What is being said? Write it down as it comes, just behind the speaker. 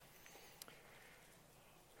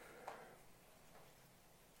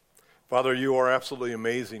Father, you are absolutely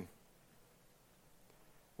amazing.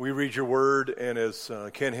 We read your word, and as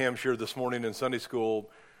Ken Ham shared this morning in Sunday school,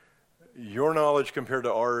 your knowledge compared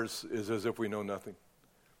to ours is as if we know nothing.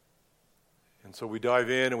 And so we dive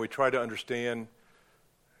in and we try to understand,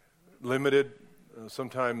 limited,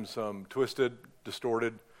 sometimes twisted,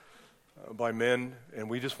 distorted by men, and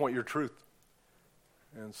we just want your truth.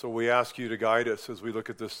 And so we ask you to guide us as we look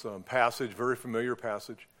at this passage, very familiar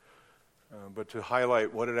passage, but to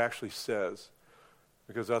highlight what it actually says,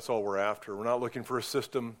 because that's all we're after. We're not looking for a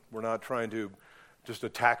system. We're not trying to just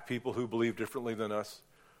attack people who believe differently than us,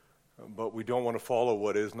 but we don't want to follow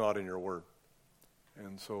what is not in your word.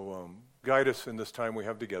 And so guide us in this time we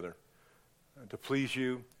have together to please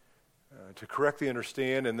you, to correctly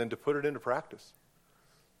understand, and then to put it into practice,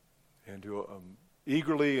 and to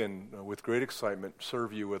eagerly and with great excitement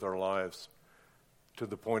serve you with our lives to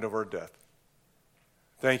the point of our death.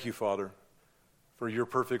 Thank you, Father, for your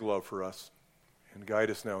perfect love for us, and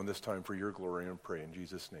guide us now in this time for your glory, and pray in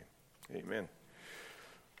Jesus' name. Amen.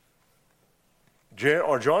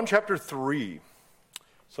 John chapter 3.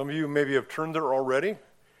 Some of you maybe have turned there already.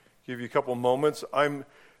 Give you a couple moments. I'm,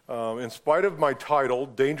 in spite of my title,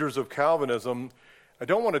 Dangers of Calvinism, I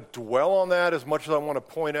don't want to dwell on that as much as I want to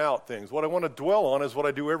point out things. What I want to dwell on is what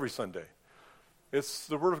I do every Sunday. It's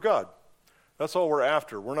the Word of God. That's all we're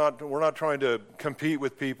after. We're not trying to compete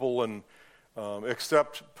with people and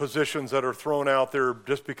accept positions that are thrown out there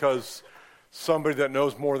just because somebody that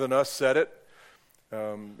knows more than us said it.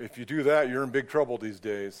 If you do that, you're in big trouble these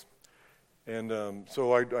days. And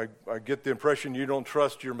so I get the impression you don't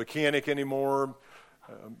trust your mechanic anymore.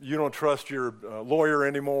 You don't trust your lawyer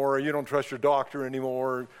anymore. You don't trust your doctor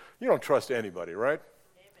anymore. You don't trust anybody, right?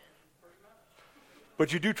 Amen.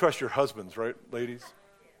 But you do trust your husbands, right, ladies?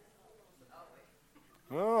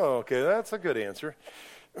 Oh, okay, that's a good answer.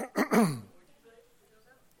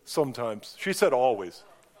 Sometimes. She said always.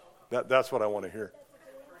 That's what I want to hear.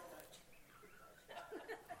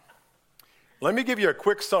 Let me give you a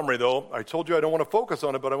quick summary, though. I told you I don't want to focus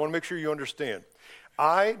on it, but I want to make sure you understand.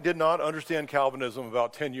 I did not understand Calvinism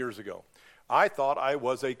about 10 years ago. I thought I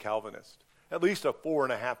was a Calvinist, at least a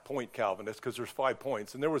 4.5-point Calvinist, because there's 5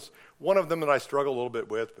 points. And there was one of them that I struggled a little bit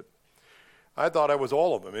with, but I thought I was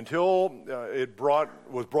all of them until it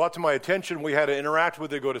was brought to my attention. We had to interact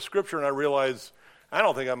with it, go to Scripture, and I realized I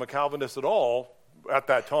don't think I'm a Calvinist at all at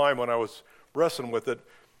that time when I was wrestling with it.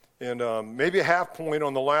 And maybe a half point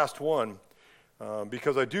on the last one,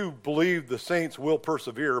 because I do believe the saints will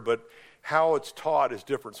persevere, but how it's taught is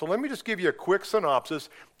different. So let me just give you a quick synopsis.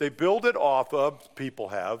 They build it off of, people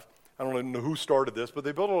have, I don't even know who started this, but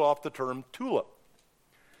they built it off the term tulip.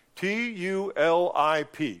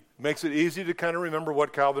 T-U-L-I-P. Makes it easy to kind of remember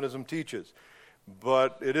what Calvinism teaches.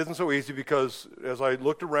 But it isn't so easy because as I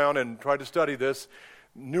looked around and tried to study this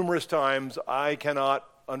numerous times, I cannot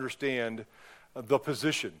understand the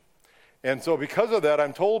position. And so because of that,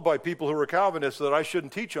 I'm told by people who are Calvinists that I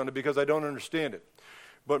shouldn't teach on it because I don't understand it.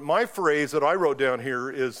 But my phrase that I wrote down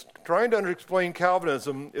here is trying to explain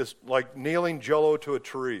Calvinism is like nailing Jell-O to a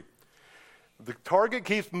tree. The target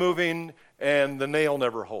keeps moving and the nail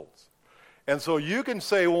never holds. And so you can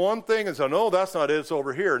say one thing and say, no, that's not it, it's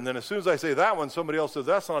over here. And then as soon as I say that one, somebody else says,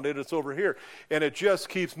 that's not it, it's over here. And it just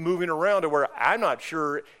keeps moving around to where I'm not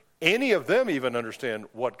sure any of them even understand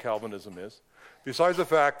what Calvinism is, besides the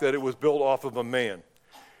fact that it was built off of a man.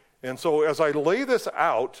 And so as I lay this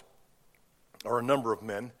out, or a number of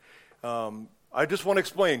men, I just want to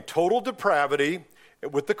explain total depravity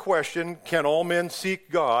with the question, can all men seek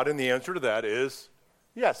God? And the answer to that is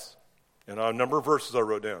yes. And a number of verses I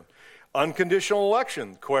wrote down. Unconditional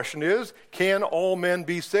election. The question is, can all men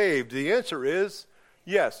be saved? The answer is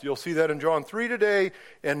yes. You'll see that in John 3 today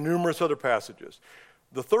and numerous other passages.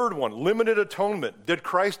 The third one, limited atonement. Did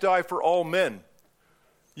Christ die for all men?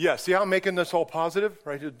 Yes. See how I'm making this all positive?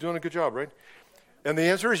 Right? You're doing a good job, right? And the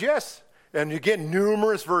answer is yes. And you get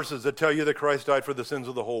numerous verses that tell you that Christ died for the sins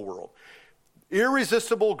of the whole world.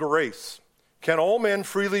 Irresistible grace. Can all men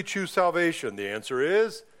freely choose salvation? The answer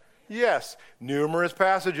is yes. Numerous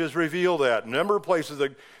passages reveal that. A number of places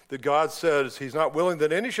that God says he's not willing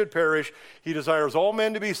that any should perish. He desires all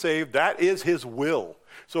men to be saved. That is his will.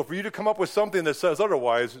 So for you to come up with something that says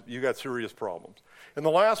otherwise, you got serious problems. And the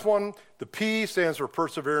last one, the P stands for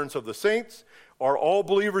perseverance of the saints. Are all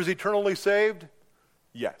believers eternally saved?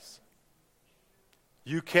 Yes.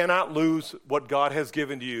 You cannot lose what God has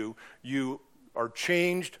given to you. You are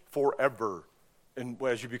changed forever and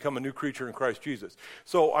as you become a new creature in Christ Jesus.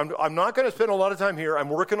 So I'm not going to spend a lot of time here. I'm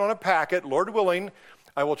working on a packet. Lord willing,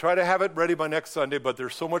 I will try to have it ready by next Sunday, but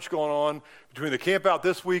there's so much going on between the camp out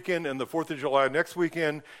this weekend and the 4th of July next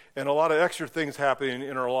weekend, and a lot of extra things happening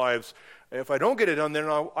in our lives. If I don't get it done, then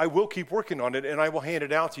I will keep working on it, and I will hand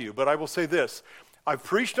it out to you. But I will say this. I've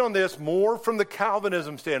preached on this more from the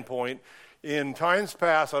Calvinism standpoint in times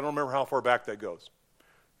past. I don't remember how far back that goes.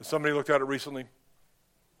 Somebody looked at it recently.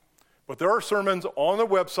 But there are sermons on the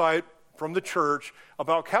website from the church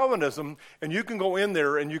about Calvinism, and you can go in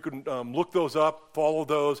there and you can look those up, follow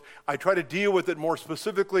those. I try to deal with it more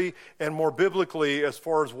specifically and more biblically as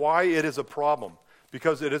far as why it is a problem,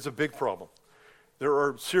 because it is a big problem. There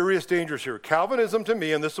are serious dangers here. Calvinism, to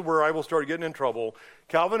me, and this is where I will start getting in trouble,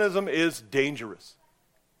 Calvinism is dangerous.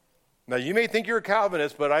 Now, you may think you're a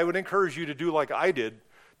Calvinist, but I would encourage you to do like I did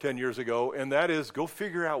 10 years ago, and that is go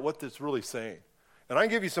figure out what it's really saying. And I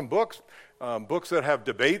can give you some books that have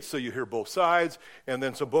debates so you hear both sides, and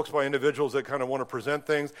then some books by individuals that kind of want to present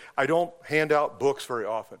things. I don't hand out books very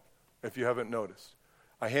often, if you haven't noticed.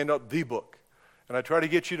 I hand out the book. And I try to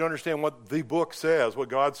get you to understand what the book says, what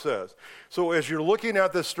God says. So as you're looking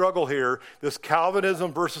at this struggle here, this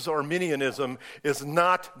Calvinism versus Arminianism is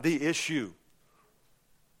not the issue.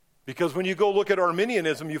 Because when you go look at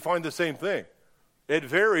Arminianism, you find the same thing. It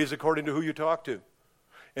varies according to who you talk to.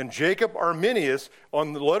 And Jacob Arminius,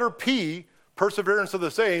 on the letter P, Perseverance of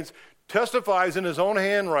the Saints, testifies in his own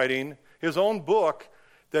handwriting, his own book,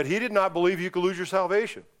 that he did not believe you could lose your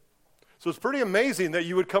salvation. So it's pretty amazing that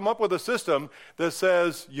you would come up with a system that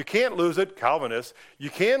says you can't lose it, Calvinist,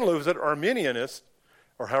 you can lose it, Arminianist,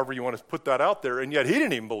 or however you want to put that out there, and yet he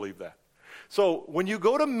didn't even believe that. So when you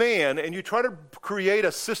go to man and you try to create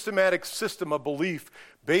a systematic system of belief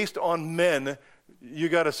based on men, you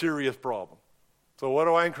got a serious problem. So what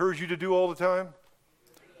do I encourage you to do all the time?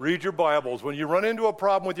 Read your Bibles. When you run into a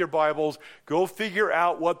problem with your Bibles, go figure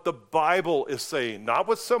out what the Bible is saying, not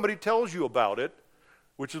what somebody tells you about it,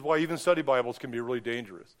 which is why even study Bibles can be really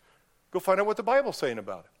dangerous. Go find out what the Bible's saying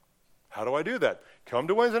about it. How do I do that? Come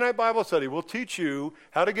to Wednesday night Bible study. We'll teach you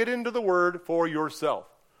how to get into the Word for yourself.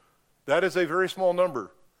 That is a very small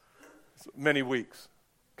number, many weeks,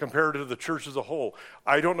 compared to the church as a whole.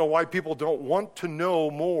 I don't know why people don't want to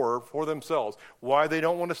know more for themselves, why they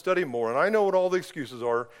don't want to study more. And I know what all the excuses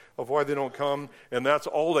are of why they don't come, and that's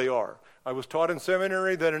all they are. I was taught in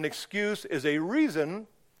seminary that an excuse is a reason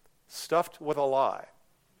stuffed with a lie.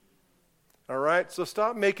 All right? So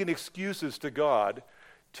stop making excuses to God.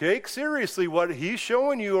 Take seriously what he's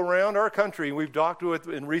showing you around our country. We've talked with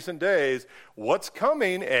in recent days what's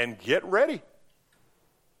coming, and get ready.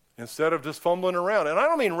 Instead of just fumbling around. And I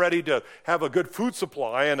don't mean ready to have a good food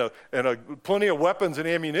supply and plenty of weapons and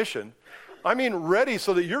ammunition. I mean ready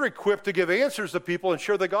so that you're equipped to give answers to people and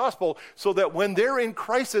share the gospel so that when they're in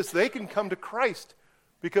crisis, they can come to Christ.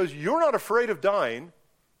 Because you're not afraid of dying.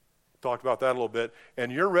 Talked about that a little bit.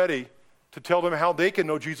 And you're ready to tell them how they can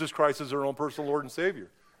know Jesus Christ as their own personal Lord and Savior.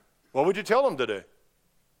 What would you tell them today?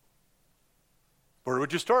 Where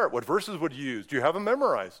would you start? What verses would you use? Do you have them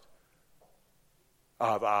memorized?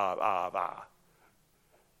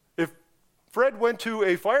 If Fred went to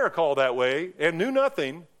a fire call that way and knew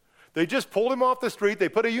nothing, they just pulled him off the street, they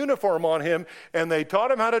put a uniform on him, and they taught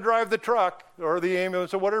him how to drive the truck or the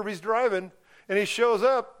ambulance or whatever he's driving, and he shows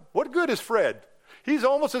up, what good is Fred? He's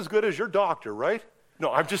almost as good as your doctor, right?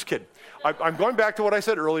 No, I'm just kidding. I'm going back to what I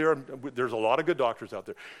said earlier. There's a lot of good doctors out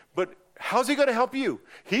there. But how's he going to help you?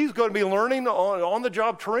 He's going to be learning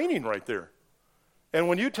on-the-job training right there. And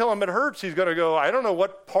when you tell him it hurts, he's going to go, I don't know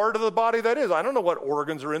what part of the body that is. I don't know what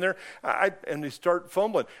organs are in there. And they start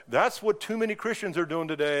fumbling. That's what too many Christians are doing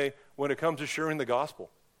today when it comes to sharing the gospel.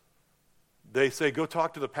 They say, go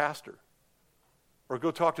talk to the pastor. Or go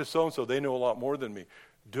talk to so-and-so. They know a lot more than me.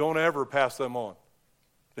 Don't ever pass them on.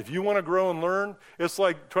 If you want to grow and learn, it's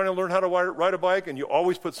like trying to learn how to ride a bike and you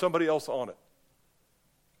always put somebody else on it.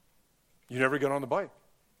 You never get on the bike.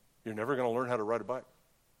 You're never going to learn how to ride a bike.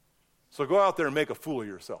 So go out there and make a fool of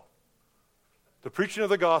yourself. The preaching of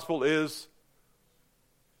the gospel is,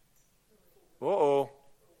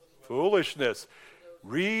 foolishness.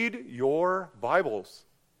 Read your Bibles.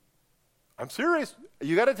 I'm serious.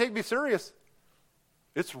 You got to take me serious.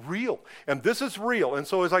 It's real. And this is real. And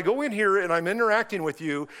so as I go in here and I'm interacting with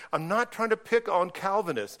you, I'm not trying to pick on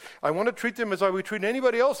Calvinists. I want to treat them as I would treat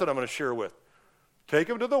anybody else that I'm going to share with. Take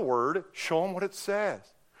them to the Word, show them what it says.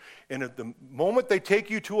 And at the moment they take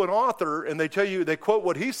you to an author and they tell you, they quote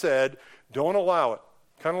what he said, don't allow it.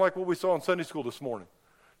 Kind of like what we saw in Sunday school this morning.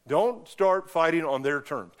 Don't start fighting on their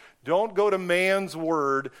terms. Don't go to man's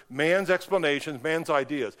word, man's explanations, man's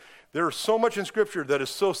ideas. There's so much in Scripture that is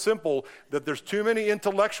so simple that there's too many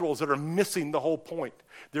intellectuals that are missing the whole point.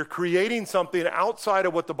 They're creating something outside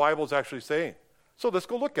of what the Bible is actually saying. So let's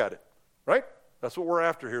go look at it, right? That's what we're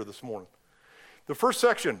after here this morning. The first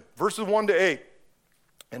section, verses 1 to 8.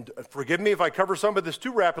 And forgive me if I cover some of this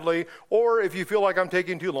too rapidly, or if you feel like I'm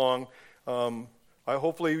taking too long.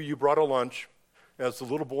 Hopefully you brought a lunch as the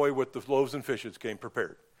little boy with the loaves and fishes came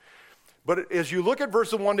prepared. But as you look at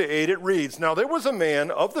verses 1 to 8, it reads, "Now there was a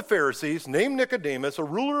man of the Pharisees named Nicodemus, a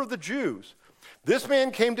ruler of the Jews. This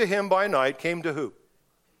man came to him by night," came to who?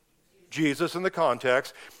 Jesus in the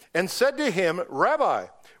context, "and said to him, 'Rabbi,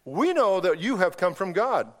 we know that you have come from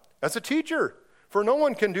God as a teacher, for no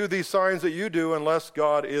one can do these signs that you do unless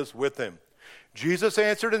God is with him.' Jesus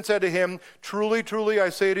answered and said to him, 'Truly, truly, I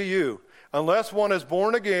say to you, unless one is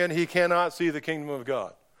born again, he cannot see the kingdom of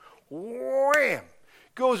God.'" Wham!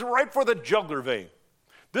 Goes right for the jugular vein.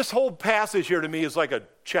 This whole passage here to me is like a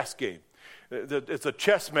chess game. It's a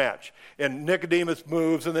chess match. And Nicodemus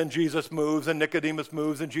moves, and then Jesus moves, and Nicodemus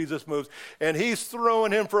moves, and Jesus moves. And he's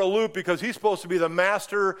throwing him for a loop because he's supposed to be the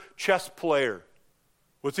master chess player.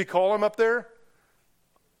 What's he call him up there?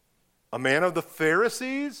 A man of the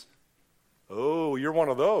Pharisees? Oh, you're one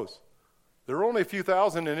of those. There are only a few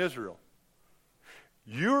thousand in Israel.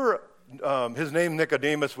 His name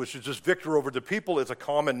Nicodemus, which is just victor over the people, is a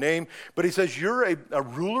common name. But he says, you're a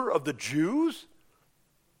ruler of the Jews?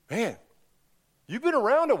 Man, you've been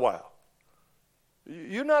around a while.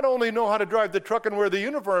 You not only know how to drive the truck and wear the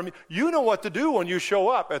uniform, you know what to do when you show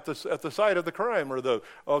up at the site of the crime or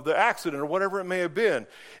of the accident or whatever it may have been.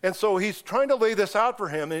 And so he's trying to lay this out for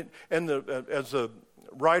him, as the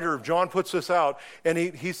writer of John puts this out, and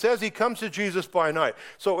he says he comes to Jesus by night.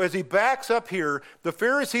 So as he backs up here, the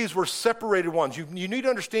Pharisees were separated ones. You need to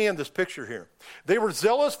understand this picture here. They were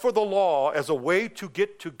zealous for the law as a way to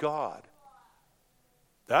get to God.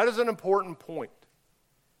 That is an important point.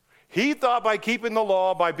 He thought by keeping the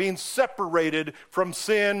law, by being separated from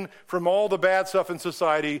sin, from all the bad stuff in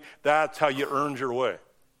society, that's how you earned your way.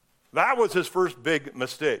 That was his first big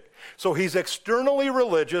mistake. So he's externally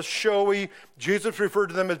religious, showy. Jesus referred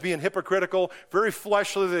to them as being hypocritical, very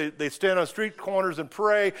fleshly. They stand on street corners and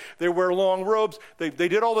pray. They wear long robes. They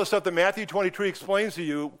did all this stuff that Matthew 23 explains to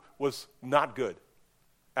you was not good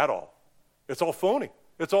at all. It's all phony.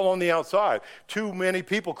 It's all on the outside. Too many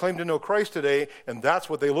people claim to know Christ today, and that's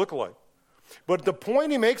what they look like. But the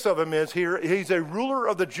point he makes of him is here, he's a ruler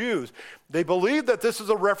of the Jews. They believe that this is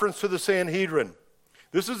a reference to the Sanhedrin.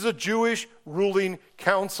 This is a Jewish ruling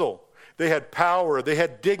council. They had power, they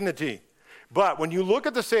had dignity. But when you look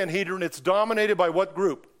at the Sanhedrin, it's dominated by what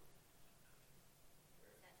group?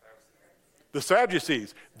 The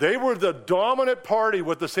Sadducees. They were the dominant party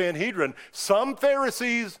with the Sanhedrin. Some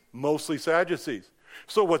Pharisees, mostly Sadducees.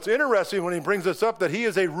 So what's interesting when he brings this up, that he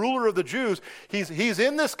is a ruler of the Jews, he's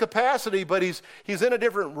in this capacity, but he's in a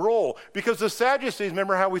different role. Because the Sadducees,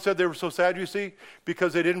 remember how we said they were so sad, you see?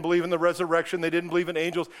 Because they didn't believe in the resurrection, they didn't believe in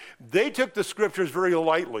angels. They took the scriptures very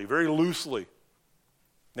lightly, very loosely.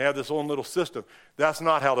 They have this own little system. That's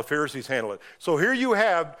not how the Pharisees handle it. So here you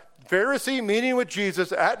have Pharisee meeting with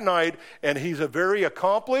Jesus at night, and he's a very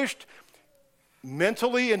accomplished,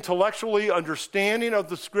 mentally, intellectually understanding of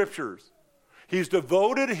the scriptures. He's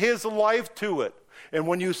devoted his life to it. And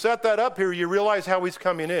when you set that up here, you realize how he's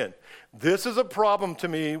coming in. This is a problem to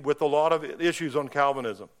me with a lot of issues on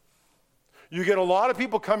Calvinism. You get a lot of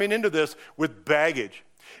people coming into this with baggage.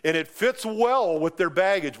 And it fits well with their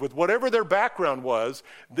baggage, with whatever their background was.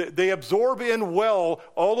 They absorb in well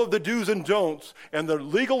all of the do's and don'ts and the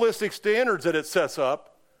legalistic standards that it sets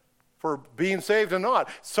up for being saved and not.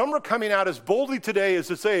 Some are coming out as boldly today as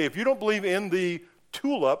to say, if you don't believe in the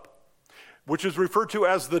tulip, which is referred to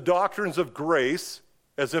as the doctrines of grace,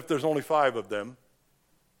 as if there's only 5 of them.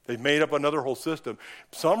 They've made up another whole system.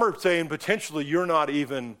 Some are saying potentially you're not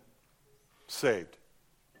even saved.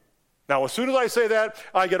 Now, as soon as I say that,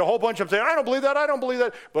 I get a whole bunch of them saying, I don't believe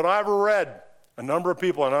that. But I've read a number of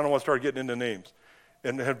people, and I don't want to start getting into names,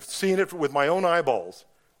 and have seen it with my own eyeballs,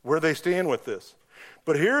 where they stand with this.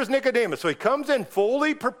 But here's Nicodemus. So he comes in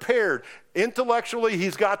fully prepared. Intellectually,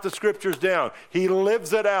 he's got the scriptures down. He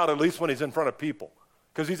lives it out, at least when he's in front of people,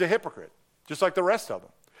 because he's a hypocrite, just like the rest of them.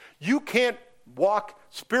 You can't walk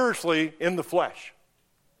spiritually in the flesh.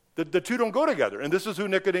 The two don't go together, and this is who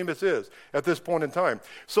Nicodemus is at this point in time.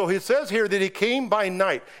 So he says here that he came by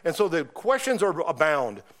night, and so the questions are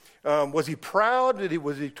abound. Was he proud?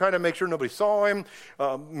 Was he trying to make sure nobody saw him?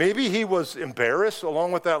 Maybe he was embarrassed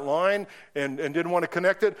along with that line and didn't want to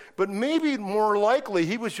connect it. But maybe more likely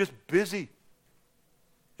he was just busy.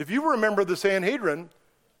 If you remember the Sanhedrin,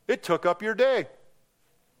 it took up your day.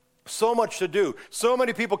 So much to do. So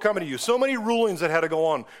many people coming to you. So many rulings that had to go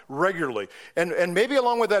on regularly. And maybe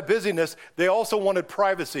along with that busyness, they also wanted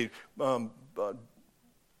privacy.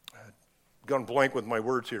 God gone blank with my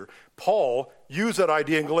words here. Paul used that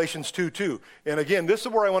idea in Galatians 2:2. And again, this is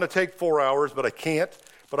where I want to take 4 hours, but I can't.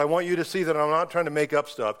 But I want you to see that I'm not trying to make up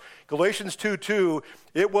stuff. Galatians 2:2,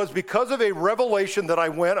 it was because of a revelation that I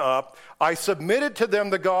went up. I submitted to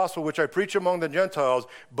them the gospel, which I preach among the Gentiles,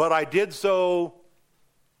 but I did so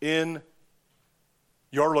in,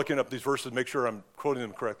 you're looking up these verses, make sure I'm quoting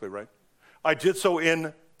them correctly, right? I did so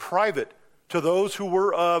in private to those who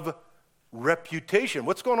were of reputation.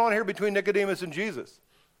 What's going on here between Nicodemus and Jesus?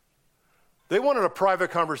 They wanted a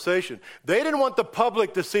private conversation. They didn't want the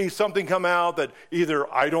public to see something come out that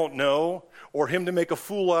either I don't know or him to make a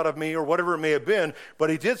fool out of me or whatever it may have been, but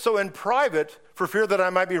he did so in private for fear that I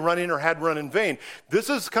might be running or had run in vain. This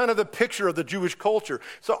is kind of the picture of the Jewish culture.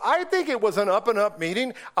 So I think it was an up-and-up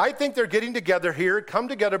meeting. I think they're getting together here, come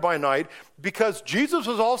together by night, because Jesus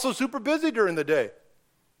was also super busy during the day.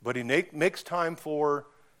 But he makes time for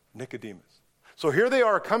Nicodemus. So here they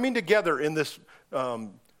are coming together in this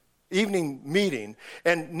evening meeting,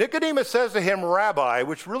 and Nicodemus says to him, Rabbi,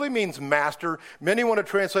 which really means master. Many want to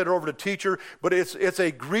translate it over to teacher, but it's a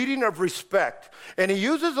greeting of respect. And he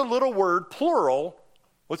uses a little word, plural.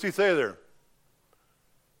 What's he say there?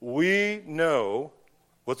 We know.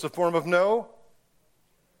 What's the form of know?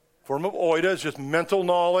 Form of oida is just mental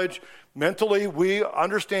knowledge. Mentally, we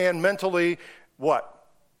understand mentally what?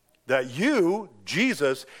 That you,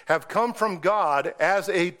 Jesus, have come from God as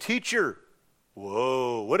a teacher.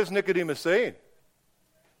 Whoa, what is Nicodemus saying?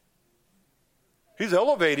 He's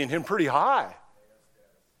elevating him pretty high.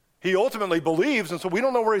 He ultimately believes, and so we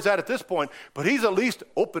don't know where he's at this point, but he's at least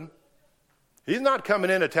open. He's not coming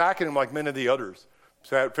in attacking him like many of the others.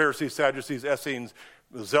 Pharisees, Sadducees, Essenes,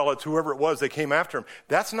 the Zealots, whoever it was, they came after him.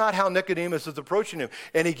 That's not how Nicodemus is approaching him.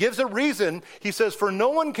 And he gives a reason. He says, for no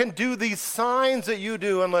one can do these signs that you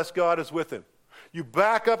do unless God is with him. You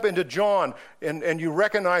back up into John, and you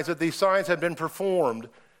recognize that these signs had been performed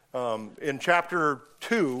in chapter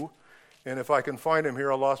 2. And if I can find him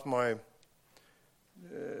here, I lost my...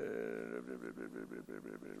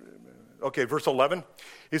 Okay, verse 11.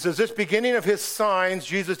 He says, this beginning of his signs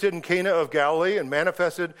Jesus did in Cana of Galilee and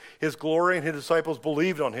manifested his glory, and his disciples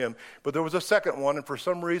believed on him. But there was a second one, and for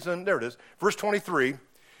some reason, there it is, verse 23.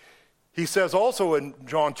 He says also in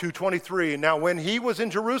John 2:23, now when he was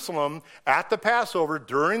in Jerusalem at the Passover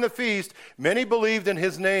during the feast, many believed in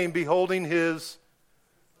his name, beholding his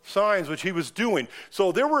signs which he was doing.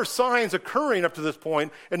 So there were signs occurring up to this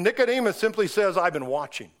point, and Nicodemus simply says, I've been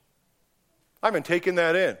watching. I've been taking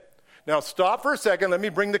that in. Now stop for a second. Let me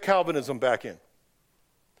bring the Calvinism back in.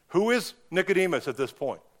 Who is Nicodemus at this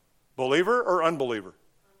point? Believer or unbeliever?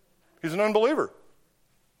 He's an unbeliever.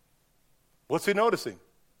 What's he noticing?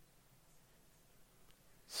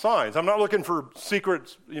 Signs. I'm not looking for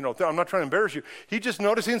secrets, I'm not trying to embarrass you. He's just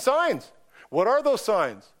noticing signs. What are those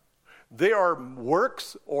signs? They are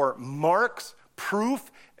works or marks, proof,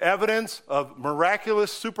 evidence of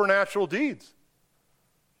miraculous supernatural deeds.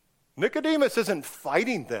 Nicodemus isn't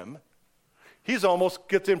fighting them. He's almost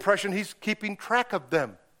gets the impression he's keeping track of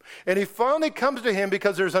them. And he finally comes to him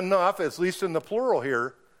because there's enough, at least in the plural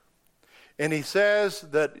here, and he says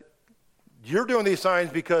that you're doing these signs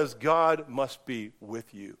because God must be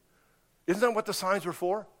with you. Isn't that what the signs were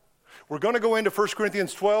for? We're going to go into 1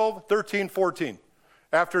 Corinthians 12, 13, 14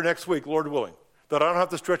 after next week, Lord willing. That I don't have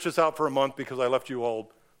to stretch this out for a month because I left you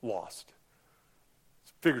all lost,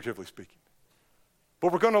 figuratively speaking.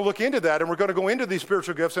 But we're going to look into that, and we're going to go into these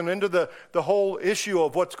spiritual gifts and into the whole issue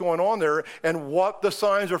of what's going on there and what the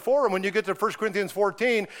signs are for. And when you get to 1 Corinthians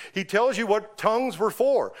 14, he tells you what tongues were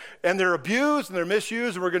for. And they're abused and they're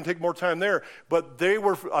misused, and we're going to take more time there. But they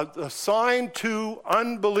were assigned to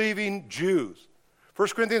unbelieving Jews. 1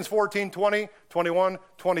 Corinthians 14, 20, 21,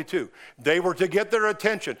 22. They were to get their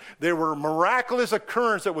attention. There were a miraculous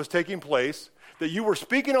occurrence that was taking place, that you were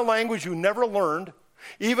speaking a language you never learned,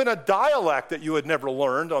 even a dialect that you had never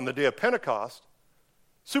learned on the day of Pentecost.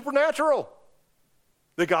 Supernatural.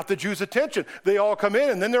 They got the Jews' attention. They all come in,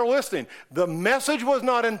 and then they're listening. The message was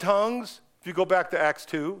not in tongues. If you go back to Acts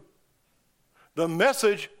 2, the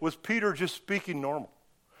message was Peter just speaking normal.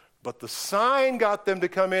 But the sign got them to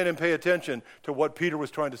come in and pay attention to what Peter was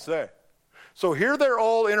trying to say. So here they're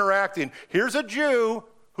all interacting. Here's a Jew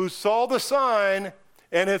who saw the sign,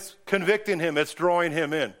 and it's convicting him. It's drawing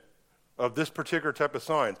him in of this particular type of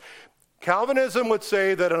signs. Calvinism would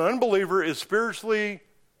say that an unbeliever is spiritually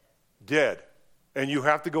dead. And you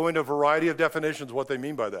have to go into a variety of definitions of what they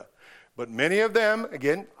mean by that. But many of them,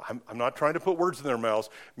 again, I'm not trying to put words in their mouths,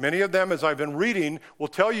 many of them, as I've been reading, will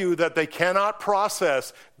tell you that they cannot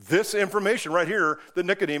process this information right here that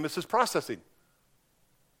Nicodemus is processing.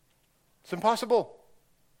 It's impossible.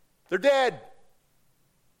 They're dead.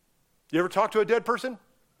 You ever talk to a dead person?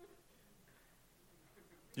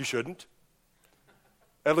 You shouldn't.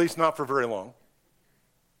 At least not for very long.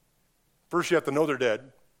 First, you have to know they're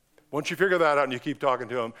dead. Once you figure that out and you keep talking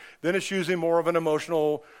to them, then it's usually more of an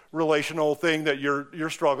emotional, relational thing that you're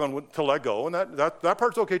struggling with to let go, and that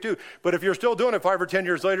part's okay too. But if you're still doing it 5 or 10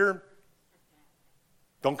 years later,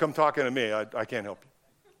 don't come talking to me. I can't help you.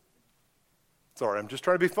 Sorry, I'm just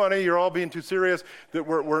trying to be funny. You're all being too serious. That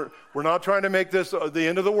we're not trying to make this the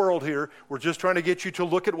end of the world here. We're just trying to get you to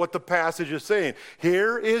look at what the passage is saying.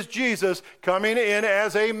 Here is Jesus coming in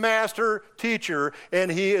as a master teacher, and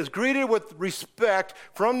he is greeted with respect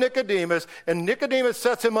from Nicodemus, and Nicodemus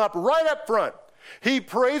sets him up right up front. He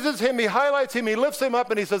praises him, he highlights him, he lifts him up,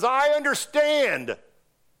 and he says, I understand.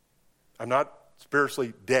 I'm not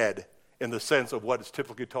spiritually dead in the sense of what is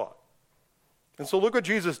typically taught. And so look what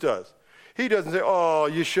Jesus does. He doesn't say, oh,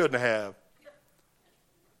 you shouldn't have.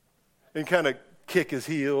 And kind of kick his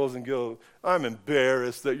heels and go, I'm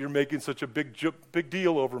embarrassed that you're making such a big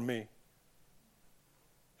deal over me.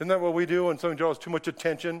 Isn't that what we do when someone draws too much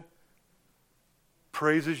attention,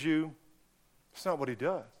 praises you? That's not what he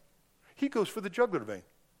does. He goes for the jugular vein.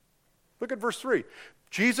 Look at verse 3.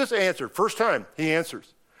 Jesus answered, first time he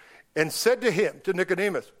answers, and said to him, to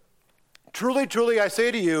Nicodemus, truly, truly, I say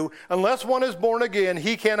to you, unless one is born again,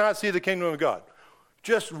 he cannot see the kingdom of God.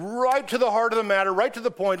 Just right to the heart of the matter, right to the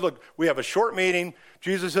point. Look, we have a short meeting.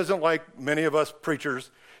 Jesus isn't like many of us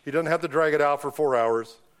preachers. He doesn't have to drag it out for 4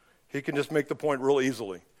 hours. He can just make the point real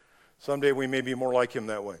easily. Someday we may be more like him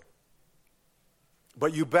that way.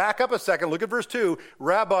 But you back up a second. Look at verse 2.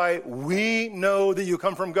 Rabbi, we know that you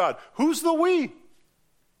come from God. Who's the we?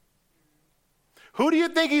 Who do you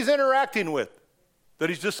think he's interacting with? That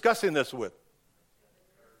he's discussing this with?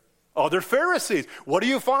 Other Pharisees. What do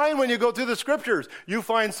you find when you go through the scriptures? You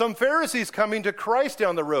find some Pharisees coming to Christ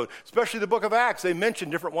down the road, especially the book of Acts. They mention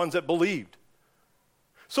different ones that believed.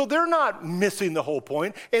 So they're not missing the whole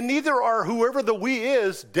point, and neither are whoever the we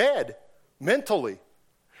is dead mentally.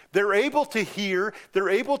 They're able to hear, they're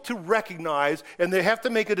able to recognize, and they have to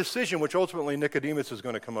make a decision, which ultimately Nicodemus is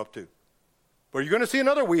going to come up to. But you're going to see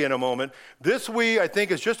another we in a moment. This we, I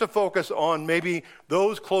think, is just a focus on maybe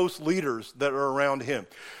those close leaders that are around him.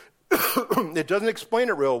 It doesn't explain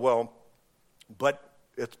it real well, but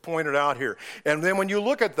it's pointed out here. And then when you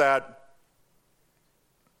look at that,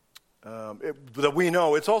 that we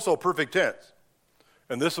know, it's also perfect tense.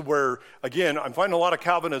 And this is where, again, I'm finding a lot of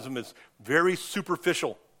Calvinism is very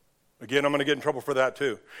superficial. Again, I'm going to get in trouble for that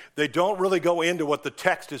too. They don't really go into what the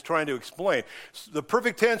text is trying to explain. The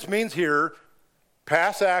perfect tense means here,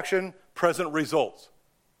 past action, present results.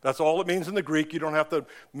 That's all it means in the Greek. You don't have to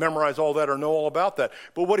memorize all that or know all about that.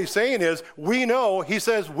 But what he's saying is, we know, he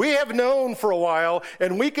says, we have known for a while,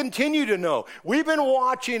 and we continue to know. We've been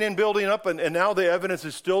watching and building up, and now the evidence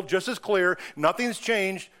is still just as clear. Nothing's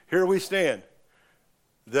changed. Here we stand.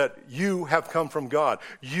 That you have come from God.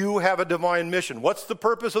 You have a divine mission. What's the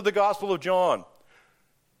purpose of the Gospel of John?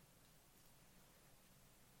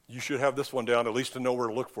 You should have this one down, at least to know where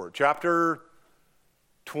to look for it. Chapter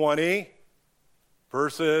 20,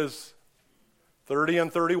 verses 30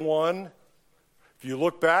 and 31. If you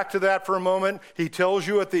look back to that for a moment, he tells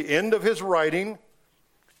you at the end of his writing,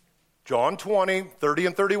 John 20, 30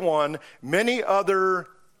 and 31, many other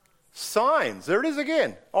signs. There it is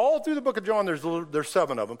again. All through the book of John, there's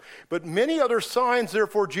 7 of them. But many other signs,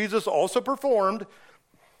 therefore, Jesus also performed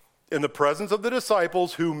in the presence of the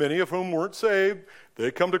disciples, who many of whom weren't saved.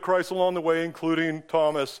 They come to Christ along the way, including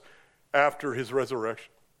Thomas, after his resurrection.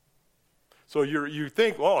 So you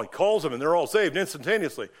think, well, he calls them and they're all saved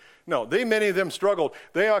instantaneously. No, many of them struggled.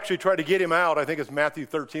 They actually tried to get him out. I think it's Matthew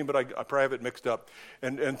 13, but I probably have it mixed up.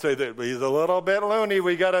 And say that he's a little bit loony.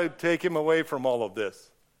 We got to take him away from all of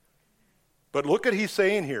this. But look at he's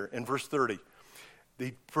saying here in verse 30.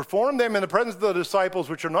 He performed them in the presence of the disciples,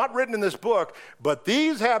 which are not written in this book, but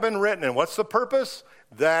these have been written. And what's the purpose?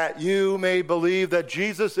 That you may believe that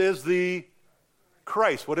Jesus is the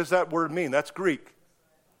Christ. What does that word mean? That's Greek.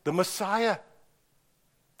 The Messiah.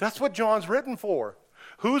 That's what John's written for.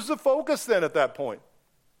 Who's the focus then at that point?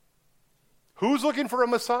 Who's looking for a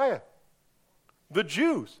Messiah? The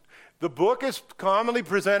Jews. The book is commonly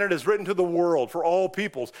presented as written to the world for all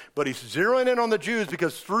peoples, but he's zeroing in on the Jews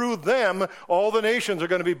because through them, all the nations are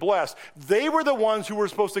going to be blessed. They were the ones who were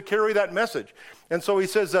supposed to carry that message. And so he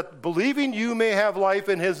says that believing you may have life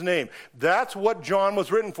in his name. That's what John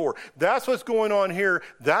was written for. That's what's going on here.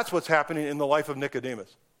 That's what's happening in the life of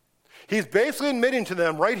Nicodemus. He's basically admitting to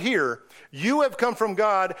them right here, you have come from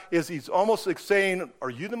God, he's almost like saying, are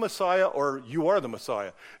you the Messiah or you are the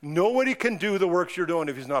Messiah? Nobody can do the works you're doing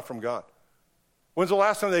if he's not from God. When's the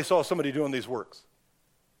last time they saw somebody doing these works?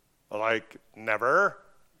 Like, never.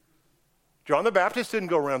 John the Baptist didn't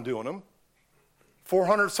go around doing them.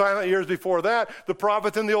 400 silent years before that, the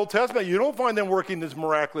prophets in the Old Testament, you don't find them working this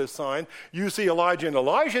miraculous sign. You see Elijah and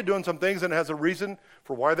Elisha doing some things, and it has a reason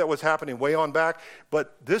for why that was happening way on back.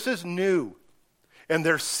 But this is new, and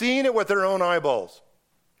they're seeing it with their own eyeballs.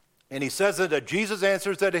 And he says that Jesus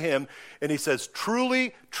answers that to him, and he says,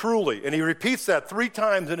 truly, truly. And he repeats that 3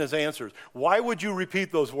 times in his answers. Why would you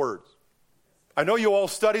repeat those words? I know you all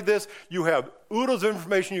studied this. You have oodles of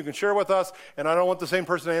information you can share with us, and I don't want the same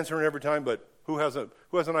person answering every time, but who has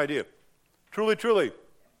an idea? Truly, truly.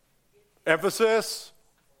 Emphasis.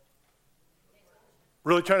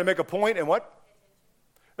 Really trying to make a point, and what?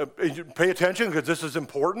 Pay attention, because this is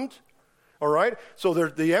important. All right? So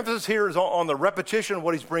the emphasis here is on the repetition of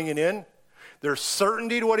what he's bringing in. There's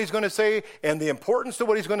certainty to what he's going to say, and the importance to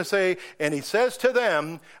what he's going to say. And he says to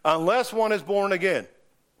them, unless one is born again.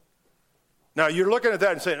 Now, you're looking at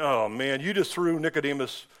that and saying, oh, man, you just threw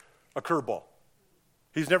Nicodemus a curveball.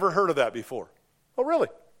 He's never heard of that before. Oh, really?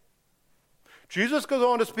 Jesus goes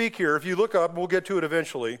on to speak here. If you look up, we'll get to it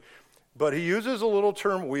eventually. But he uses a little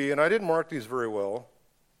term, we, and I didn't mark these very well.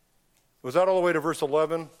 Was that all the way to verse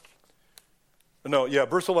 11? No, yeah,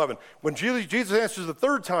 verse 11. When Jesus answers the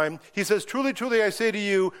 3rd time, he says, truly, truly, I say to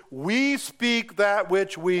you, we speak that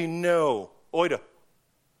which we know. Oida.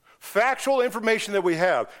 Factual information that we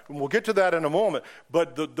have. And we'll get to that in a moment.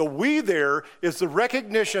 But the we there is the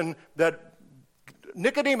recognition that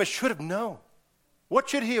Nicodemus should have known. What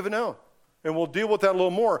should he have known? And we'll deal with that a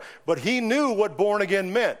little more. But he knew what born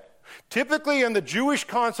again meant. Typically in the Jewish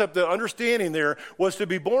concept, the understanding there was to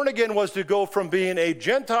be born again was to go from being a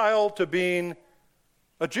Gentile to being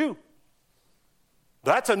a Jew.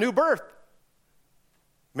 That's a new birth.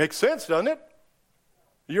 Makes sense, doesn't it?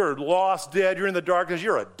 You're lost, dead, you're in the darkness,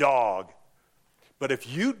 you're a dog. But if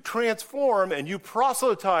you transform and you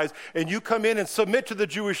proselytize and you come in and submit to the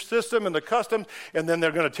Jewish system and the customs, and then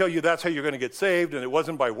they're going to tell you that's how you're going to get saved and it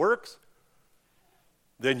wasn't by works,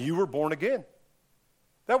 then you were born again.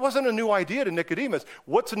 That wasn't a new idea to Nicodemus.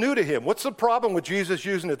 What's new to him? What's the problem with Jesus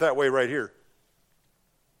using it that way right here?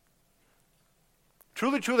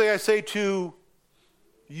 Truly, truly, I say to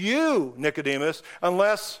you, Nicodemus,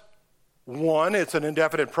 unless one, it's an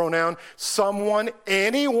indefinite pronoun, someone,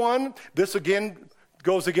 anyone, this again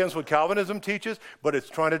goes against what Calvinism teaches, but it's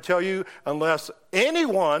trying to tell you unless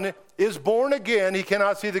anyone is born again, he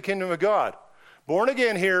cannot see the kingdom of God. Born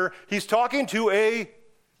again here, he's talking to a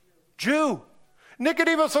Jew.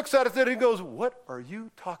 Nicodemus looks at it and he goes, what are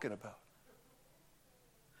you talking about?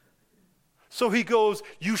 So he goes,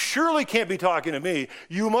 you surely can't be talking to me.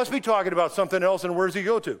 You must be talking about something else. And where does he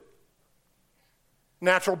go to?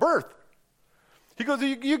 Natural birth. He goes,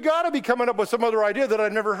 you got to be coming up with some other idea that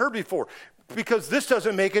I've never heard before, because this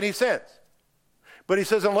doesn't make any sense. But he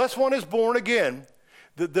says, unless one is born again,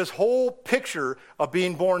 this whole picture of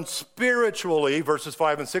being born spiritually, verses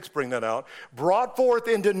 5 and 6 bring that out, brought forth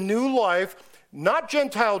into new life, not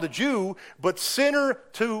Gentile to Jew, but sinner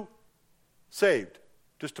to saved,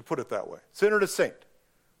 just to put it that way, sinner to saint.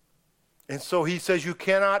 And so he says you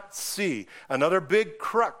cannot see. Another big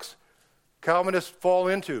crux Calvinists fall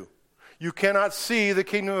into. You cannot see the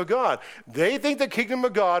kingdom of God. They think the kingdom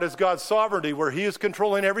of God is God's sovereignty, where he is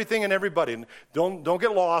controlling everything and everybody. Don't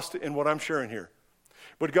get lost in what I'm sharing here.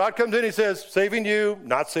 But God comes in, he says, saving you,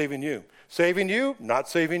 not saving you. Saving you, not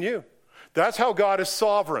saving you. That's how God is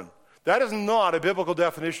sovereign. That is not a biblical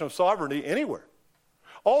definition of sovereignty anywhere.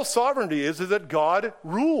 All sovereignty is that God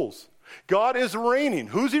rules. God is reigning.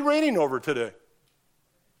 Who's he reigning over today?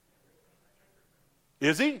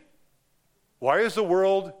 Is he? Why is the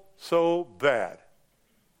world so bad?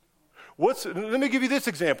 Let me give you this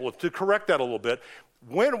example to correct that a little bit.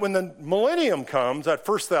 When the millennium comes, that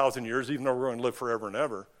first 1,000 years, even though we're going to live forever and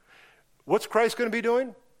ever, what's Christ going to be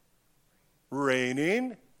doing?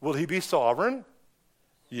 Reigning. Will he be sovereign?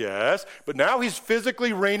 Yes. But now he's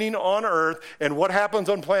physically reigning on earth. And what happens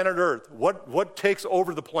on planet Earth? What takes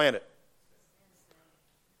over the planet?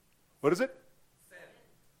 What is it? Sin.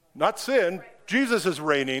 Not sin. Jesus is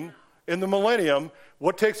reigning in the millennium.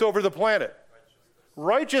 What takes over the planet?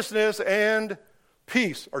 Righteousness and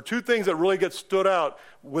peace are two things that really get stood out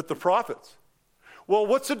with the prophets. Well,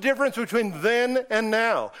 what's the difference between then and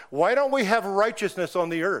now? Why don't we have righteousness on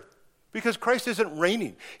the earth? Because Christ isn't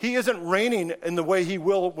reigning. He isn't reigning in the way he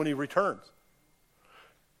will when he returns.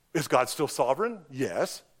 Is God still sovereign?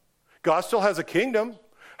 Yes. God still has a kingdom.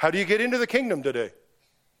 How do you get into the kingdom today?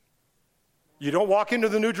 You don't walk into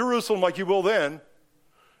the New Jerusalem like you will then.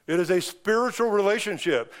 It is a spiritual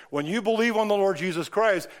relationship. When you believe on the Lord Jesus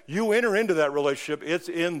Christ, you enter into that relationship. It's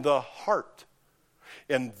in the heart.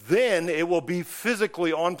 and then it will be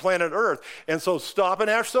physically on planet Earth. And so stop and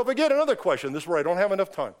ask yourself again another question. This is where I don't have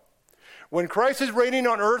enough time. When Christ is reigning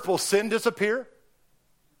on earth, will sin disappear?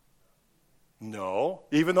 No.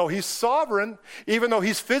 Even though he's sovereign, even though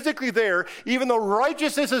he's physically there, even though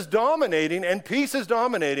righteousness is dominating and peace is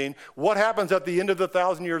dominating, what happens at the end of the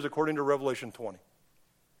 1,000 years according to Revelation 20?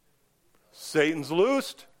 Satan's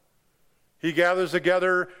loosed. He gathers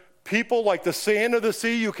together people like the sand of the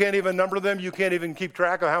sea. You can't even number them. You can't even keep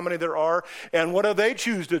track of how many there are. And what do they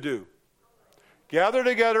choose to do? Gather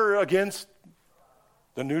together against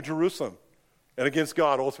the New Jerusalem and against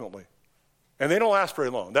God ultimately. And they don't last very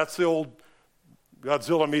long. That's the old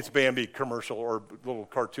Godzilla meets Bambi commercial or little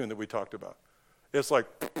cartoon that we talked about. It's like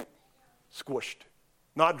squished,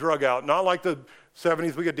 not drug out, not like the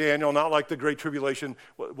 70th week of Daniel, not like the Great Tribulation,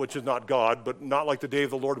 which is not God, but not like the Day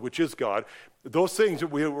of the Lord, which is God. Those things,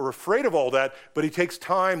 we were afraid of all that, but he takes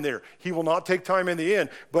time there. He will not take time in the end,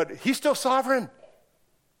 but he's still sovereign.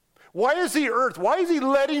 Why is the earth, why is he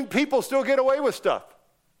letting people still get away with stuff?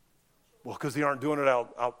 Well, because they aren't doing it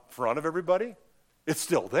out front of everybody. It's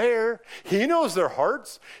still there. He knows their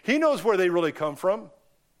hearts. He knows where they really come from.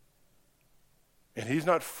 And he's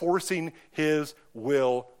not forcing his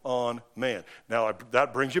will on man. Now,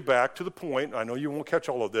 that brings you back to the point. I know you won't catch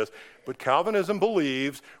all of this, but Calvinism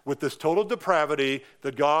believes with this total depravity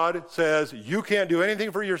that God says, you can't do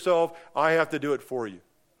anything for yourself. I have to do it for you.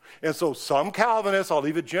 And so some Calvinists, I'll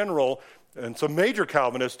leave it general, and some major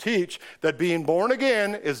Calvinists teach that being born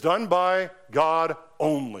again is done by God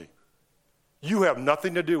only. You have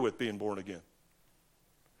nothing to do with being born again.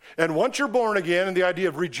 And once you're born again, and the idea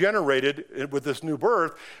of regenerated with this new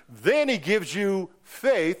birth, then he gives you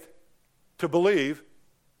faith to believe.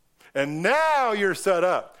 And now you're set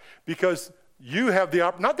up because you have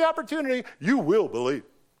not the opportunity, you will believe.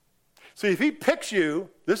 See, if he picks you,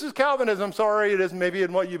 this is Calvinism, sorry, it isn't maybe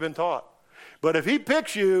in what you've been taught. But if he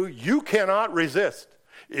picks you, you cannot resist.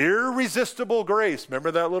 Irresistible grace.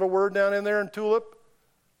 Remember that little word down in there in Tulip?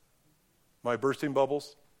 My bursting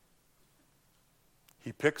bubbles.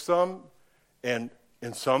 He picks some, and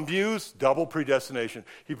in some views, double predestination.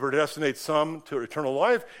 He predestinates some to eternal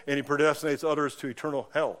life, and he predestinates others to eternal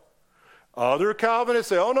hell. Other Calvinists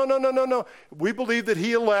say, oh, no. We believe that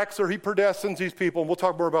he elects or he predestines these people, and we'll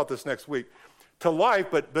talk more about this next week, to life,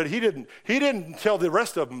 but he didn't tell the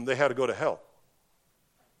rest of them they had to go to hell.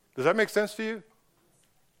 Does that make sense to you?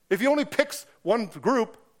 If he only picks one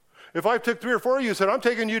group, if I took 3 or 4 of you and said, I'm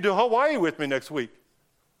taking you to Hawaii with me next week,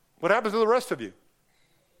 what happens to the rest of you?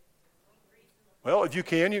 Well, if you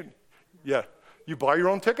can, you buy your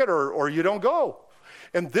own ticket or you don't go.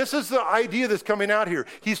 And this is the idea that's coming out here.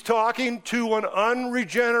 He's talking to an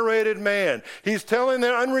unregenerated man. He's telling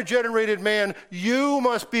that unregenerated man, you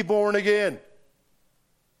must be born again.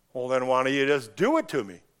 Well, then why don't you just do it to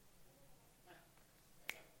me?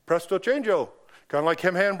 Presto changeo. Kind of like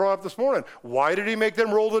Kim Han brought up this morning. Why did he make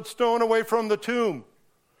them roll the stone away from the tomb?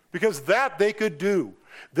 Because that they could do.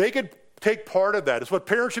 They could take part of that. It's what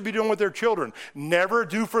parents should be doing with their children. Never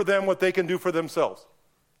do for them what they can do for themselves.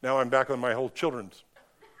 Now I'm back on my whole children's.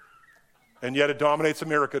 And yet it dominates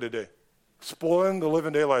America today. Spoiling the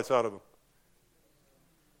living daylights out of them.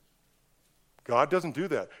 God doesn't do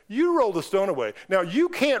that. You roll the stone away. Now you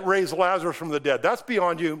can't raise Lazarus from the dead. That's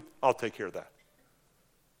beyond you. I'll take care of that.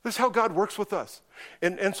 This is how God works with us.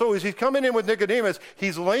 And so as he's coming in with Nicodemus,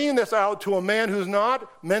 he's laying this out to a man who's not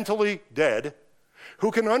mentally dead, who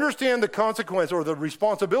can understand the consequence or the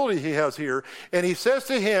responsibility he has here. And he says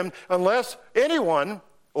to him, unless anyone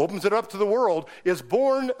opens it up to the world, is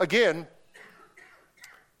born again,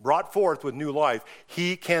 brought forth with new life,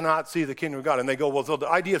 he cannot see the kingdom of God. And they go, well, so the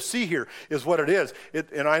idea of see here is what it is.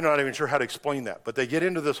 And I'm not even sure how to explain that. But they get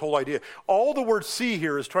into this whole idea. All the word see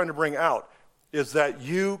here is trying to bring out is that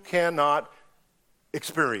you cannot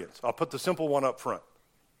experience. I'll put the simple one up front.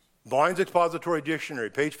 Vine's Expository Dictionary,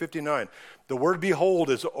 page 59. The word behold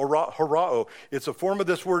is horao. It's a form of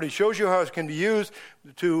this word. He shows you how it can be used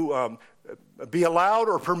to be allowed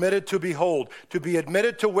or permitted to behold, to be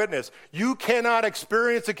admitted to witness. You cannot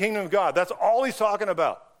experience the kingdom of God. That's all he's talking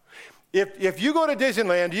about. If you go to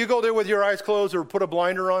Disneyland, do you go there with your eyes closed or put a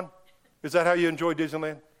blinder on? Is that how you enjoy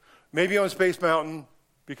Disneyland? Maybe on Space Mountain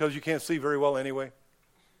because you can't see very well anyway.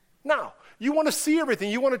 No. You want to see everything.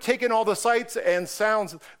 You want to take in all the sights and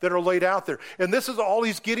sounds that are laid out there. And this is all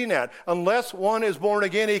he's getting at. Unless one is born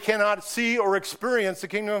again, he cannot see or experience the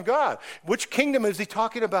kingdom of God. Which kingdom is he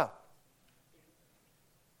talking about?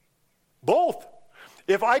 Both.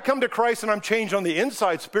 If I come to Christ and I'm changed on the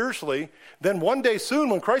inside spiritually, then one day soon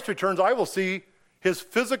when Christ returns, I will see his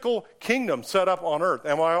physical kingdom set up on earth,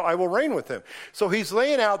 and I will reign with him. So he's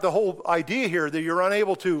laying out the whole idea here that you're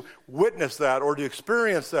unable to witness that or to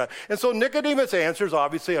experience that. And so Nicodemus answers,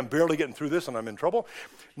 obviously I'm barely getting through this and I'm in trouble.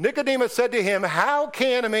 Nicodemus said to him, how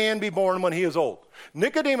can a man be born when he is old?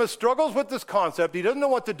 Nicodemus struggles with this concept. He doesn't know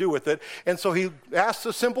what to do with it, and so he asks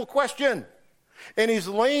a simple question. And he's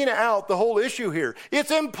laying out the whole issue here. It's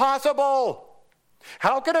impossible.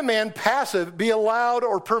 How can a man passive be allowed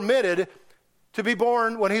or permitted to be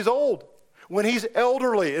born when he's old? When he's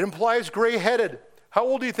elderly, it implies gray-headed. How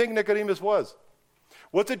old do you think Nicodemus was?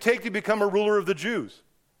 What's it take to become a ruler of the Jews?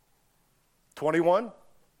 21?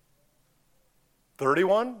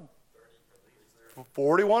 31?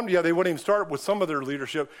 41? Yeah, they wouldn't even start with some of their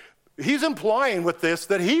leadership. He's implying with this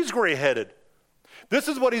that he's gray-headed. This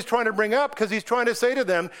is what he's trying to bring up because he's trying to say to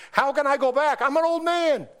them, how can I go back? I'm an old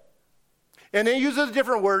man. And he uses a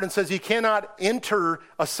different word and says he cannot enter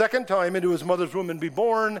a second time into his mother's womb and be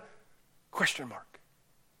born, ? Is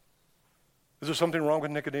there something wrong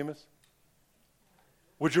with Nicodemus?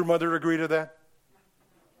 Would your mother agree to that?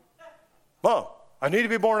 Mom, I need to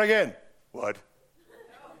be born again. What?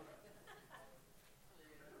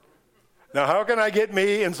 Now, how can I get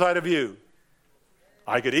me inside of you?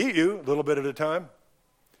 I could eat you a little bit at a time.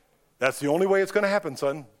 That's the only way it's going to happen,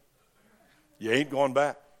 son. You ain't going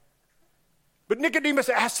back. But Nicodemus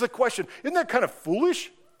asks the question. Isn't that kind of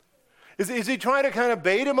foolish? Is he trying to kind of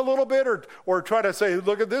bait him a little bit or try to say,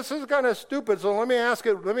 look, this is kind of stupid, so let me ask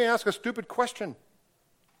a stupid question.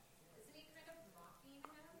 Isn't he kind of mocking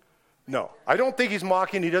him? No, I don't think he's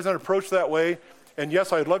mocking. He doesn't approach that way. And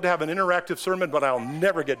yes, I'd love to have an interactive sermon, but I'll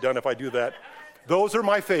never get done if I do that. Those are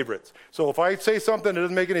my favorites. So if I say something that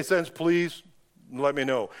doesn't make any sense, please let me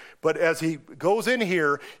know. But as he goes in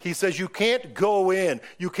here, he says you can't go in.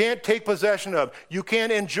 You can't take possession of. You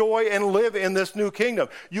can't enjoy and live in this new kingdom.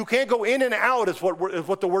 You can't go in and out is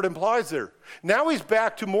what the word implies there. Now he's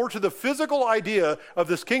back to more to the physical idea of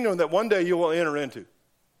this kingdom that one day you will enter into.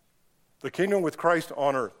 The kingdom with Christ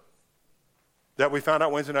on earth. That we found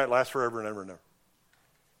out Wednesday night lasts forever and ever and ever.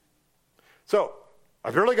 So,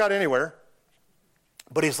 I barely got anywhere.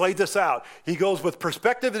 But he's laid this out. He goes with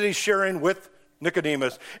perspective that he's sharing with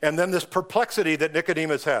Nicodemus, and then this perplexity that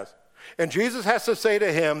Nicodemus has. And Jesus has to say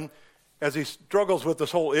to him, as he struggles with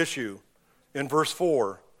this whole issue, in verse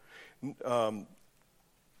 4, and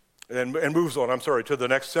moves on, to the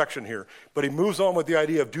next section here. But he moves on with the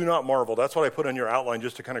idea of do not marvel. That's what I put in your outline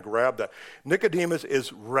just to kind of grab that. Nicodemus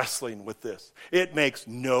is wrestling with this. It makes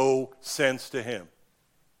no sense to him.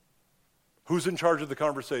 Who's in charge of the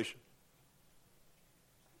conversation?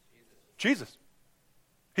 Jesus.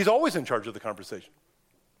 He's always in charge of the conversation.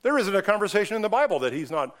 There isn't a conversation in the Bible that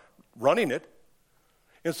he's not running it.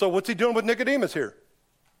 And so what's he doing with Nicodemus here?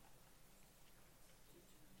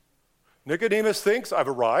 Nicodemus thinks, I've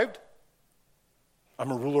arrived.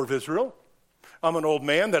 I'm a ruler of Israel. I'm an old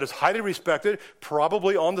man that is highly respected,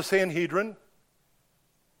 probably on the Sanhedrin.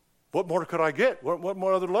 What more could I get? What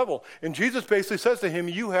more other level? And Jesus basically says to him,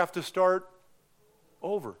 you have to start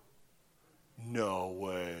over. No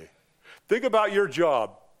way. Think about your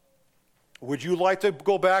job. Would you like to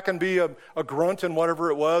go back and be a grunt in whatever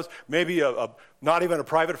it was? Maybe not even a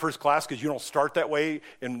private first class because you don't start that way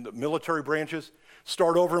in the military branches.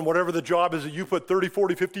 Start over in whatever the job is that you put 30,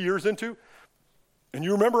 40, 50 years into. And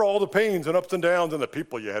you remember all the pains and ups and downs and the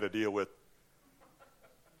people you had to deal with.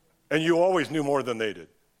 And you always knew more than they did.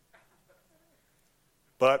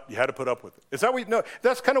 But you had to put up with it. Is that what no?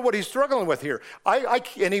 That's kind of what he's struggling with here.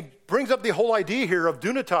 And he brings up the whole idea here of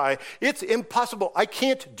dunatai. It's impossible. I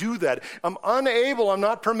can't do that. I'm unable. I'm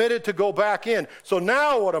not permitted to go back in. So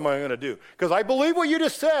now what am I going to do? Because I believe what you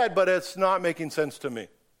just said, but it's not making sense to me.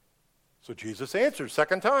 So Jesus answers,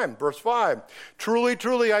 second time, verse 5. Truly,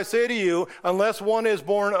 truly, I say to you, unless one is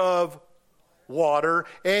born of water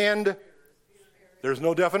and... There's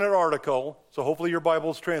no definite article, so hopefully your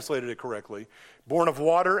Bible's translated it correctly. Born of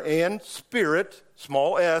water and spirit,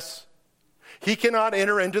 small s, he cannot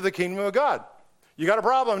enter into the kingdom of God. You got a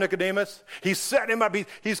problem, Nicodemus. He's setting him up.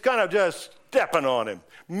 He's kind of just stepping on him,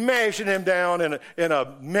 mashing him down in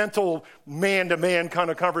a mental man-to-man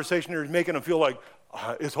kind of conversation. He's making him feel like,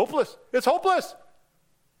 it's hopeless. It's hopeless.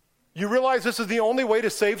 You realize this is the only way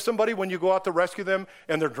to save somebody when you go out to rescue them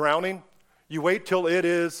and they're drowning? You wait till it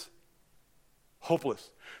is hopeless.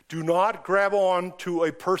 Do not grab on to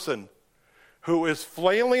a person who is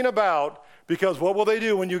flailing about, because what will they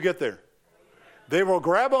do when you get there? They will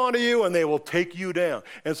grab onto you and they will take you down.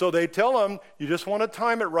 And so they tell them, you just want to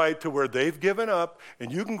time it right to where they've given up,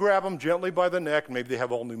 and you can grab them gently by the neck. Maybe they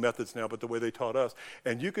have all new methods now, but the way they taught us.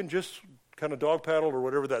 And you can just kind of dog paddle or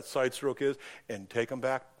whatever that side stroke is and take them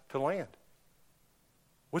back to land.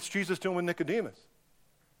 What's Jesus doing with Nicodemus?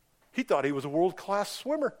 He thought he was a world-class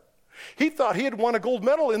swimmer. He thought he had won a gold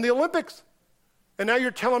medal in the Olympics. And now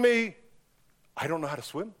you're telling me I don't know how to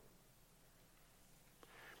swim?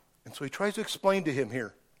 And so he tries to explain to him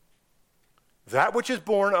here. That which is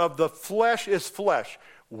born of the flesh is flesh.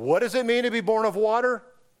 What does it mean to be born of water?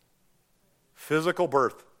 Physical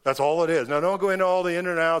birth. That's all it is. Now, don't go into all the in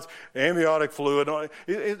and outs, amniotic fluid.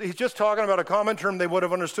 He's just talking about a common term they would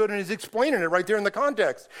have understood, and he's explaining it right there in the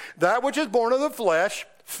context. That which is born of the flesh,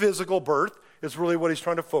 physical birth, is really what he's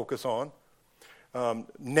trying to focus on.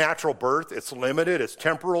 Natural birth, it's limited, it's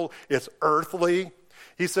temporal, it's earthly.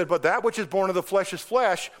 He said, but that which is born of the flesh is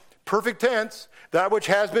flesh, perfect tense. That which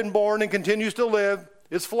has been born and continues to live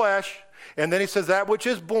is flesh. And then he says, that which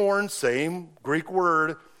is born, same Greek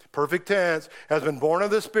word, perfect tense, has been born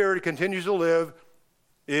of the Spirit, continues to live,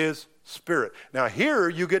 is spirit. Now here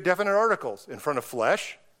you get definite articles in front of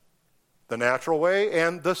flesh, the natural way,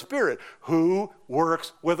 and the Spirit, who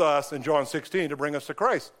works with us in John 16 to bring us to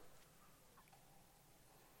Christ.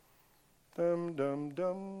 Dum, dum,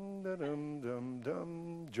 dum, da, dum, dum,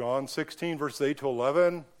 dum. John 16, verses 8 to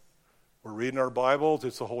 11. We're reading our Bibles.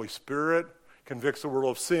 It's the Holy Spirit. Convicts the world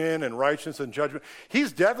of sin and righteousness and judgment.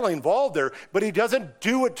 He's definitely involved there, but he doesn't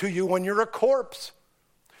do it to you when you're a corpse.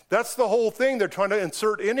 That's the whole thing they're trying to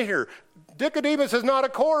insert in here. Nicodemus is not a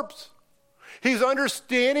corpse. He's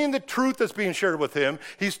understanding the truth that's being shared with him.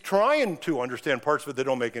 He's trying to understand parts of it that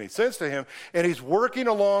don't make any sense to him, and he's working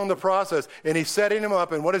along the process, and he's setting him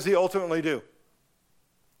up, and what does he ultimately do?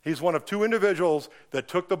 He's one of two individuals that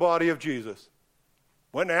took the body of Jesus,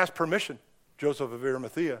 went and asked permission, Joseph of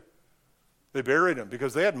Arimathea. They buried him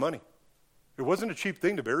because they had money. It wasn't a cheap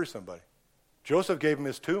thing to bury somebody. Joseph gave him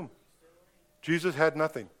his tomb. Jesus had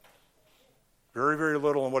nothing. Very, very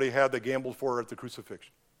little, and what he had they gambled for at the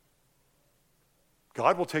crucifixion.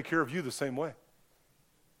 God will take care of you the same way.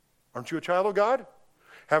 Aren't you a child of God?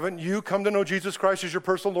 Haven't you come to know Jesus Christ as your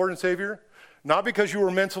personal Lord and Savior? Not because you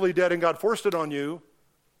were mentally dead and God forced it on you,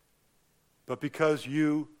 but because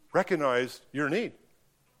you recognized your need,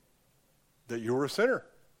 that you were a sinner.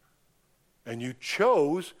 And you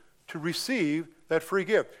chose to receive that free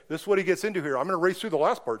gift. This is what he gets into here. I'm going to race through the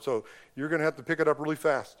last part, so you're going to have to pick it up really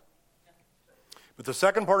fast. But the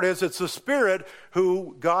second part is it's the Spirit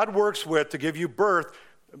who God works with to give you birth,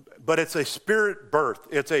 but it's a spirit birth.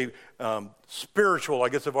 It's a spiritual, I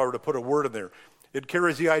guess if I were to put a word in there. It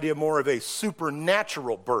carries the idea more of a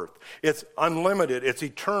supernatural birth. It's unlimited. It's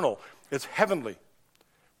eternal. It's heavenly.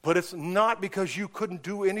 But it's not because you couldn't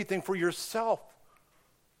do anything for yourself.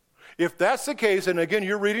 If that's the case, and again,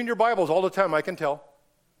 you're reading your Bibles all the time, I can tell,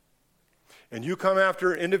 and you come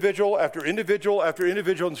after individual after individual after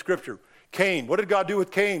individual in Scripture. Cain, what did God do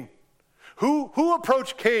with Cain? Who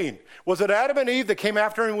approached Cain? Was it Adam and Eve that came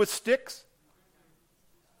after him with sticks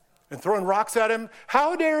and throwing rocks at him?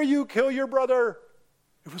 How dare you kill your brother?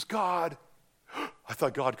 It was God. I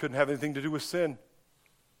thought God couldn't have anything to do with sin.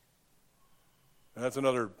 And that's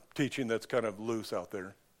another teaching that's kind of loose out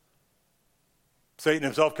there. Satan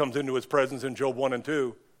himself comes into his presence in Job 1 and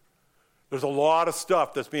 2. There's a lot of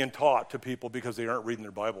stuff that's being taught to people because they aren't reading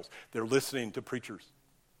their Bibles. They're listening to preachers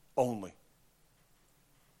only.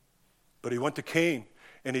 But he went to Cain,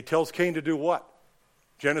 and he tells Cain to do what?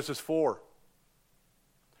 Genesis 4.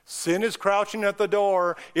 Sin is crouching at the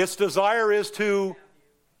door. Its desire is to...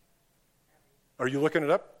 Are you looking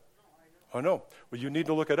it up? Oh, no. Well, you need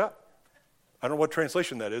to look it up. I don't know what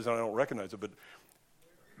translation that is, and I don't recognize it, but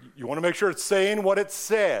you want to make sure it's saying what it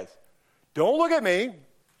says. Don't look at me.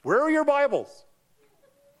 Where are your Bibles?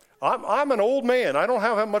 I'm an old man. I don't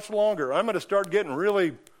have much longer. I'm going to start getting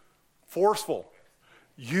really forceful.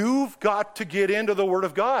 You've got to get into the Word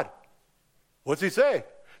of God. What's he say?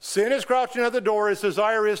 Sin is crouching at the door. Its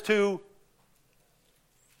desire is to...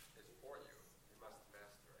 It's for you. You must master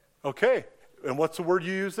it. Okay. And what's the word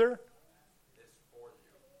you use there? It's for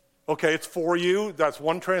you. Okay, it's for you. That's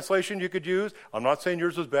one translation you could use. I'm not saying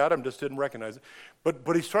yours was bad. I just didn't recognize it.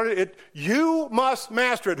 But he's trying to... You must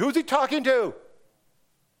master it. Who's he talking to?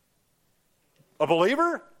 A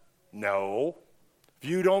believer? No. If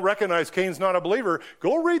you don't recognize Cain's not a believer,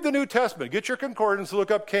 go read the New Testament. Get your concordance, look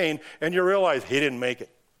up Cain, and you realize he didn't make it.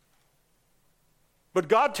 But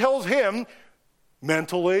God tells him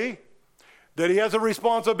mentally that he has a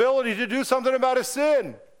responsibility to do something about his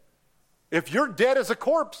sin. If you're dead as a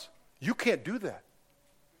corpse, you can't do that.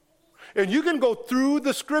 And you can go through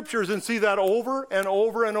the Scriptures and see that over and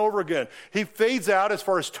over and over again. He fades out as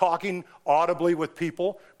far as talking audibly with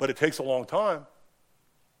people, but it takes a long time.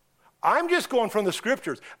 I'm just going from the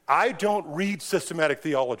Scriptures. I don't read systematic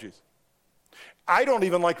theologies. I don't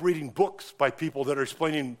even like reading books by people that are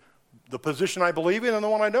explaining the position I believe in and the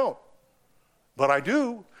one I don't. But I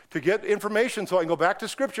do to get information so I can go back to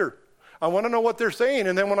Scripture. I want to know what they're saying,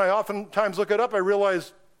 and then when I oftentimes look it up, I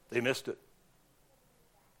realize they missed it.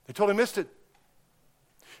 They totally missed it.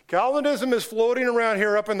 Calvinism is floating around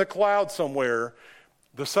here up in the clouds somewhere.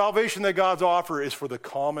 The salvation that God's offer is for the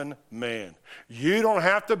common man. You don't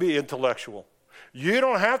have to be intellectual. You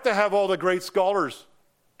don't have to have all the great scholars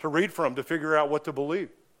to read from to figure out what to believe.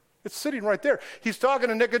 It's sitting right there. He's talking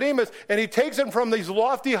to Nicodemus, and he takes him from these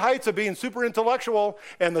lofty heights of being super intellectual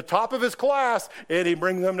and the top of his class, and he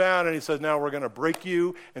brings them down, and he says, now we're going to break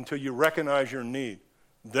you until you recognize your need.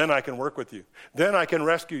 Then I can work with you. Then I can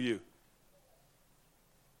rescue you.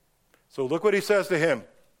 So look what he says to him.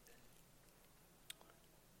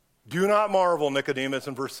 Do not marvel, Nicodemus,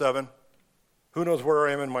 in verse 7. Who knows where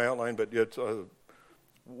I am in my outline, but it's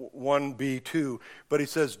 1b2. But he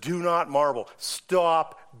says, do not marvel.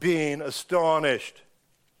 Stop being astonished,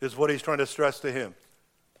 is what he's trying to stress to him.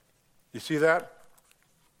 You see that?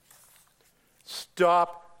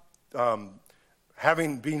 Stop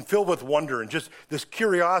being filled with wonder and just this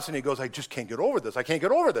curiosity. He goes, I just can't get over this. I can't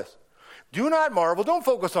get over this. Do not marvel. Don't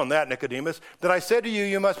focus on that, Nicodemus, that I said to you,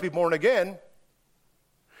 you must be born again.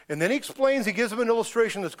 And then he explains, he gives him an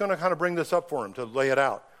illustration that's going to kind of bring this up for him to lay it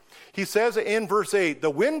out. He says in verse 8, the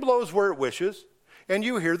wind blows where it wishes, and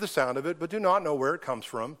you hear the sound of it, but do not know where it comes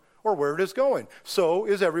from or where it is going. So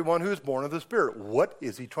is everyone who is born of the Spirit. What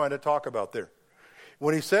is he trying to talk about there?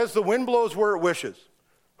 When he says the wind blows where it wishes,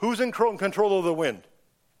 who's in control of the wind?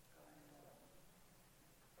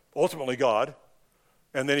 Ultimately, God.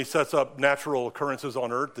 And then he sets up natural occurrences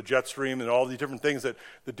on earth, the jet stream and all these different things that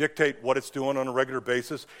dictate what it's doing on a regular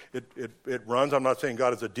basis. It runs. I'm not saying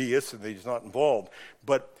God is a deist and he's not involved,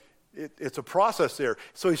 but it's a process there.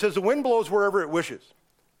 So he says the wind blows wherever it wishes.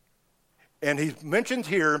 And he mentions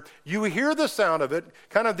here, you hear the sound of it,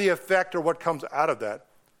 kind of the effect or what comes out of that,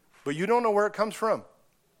 but you don't know where it comes from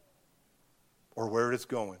or where it's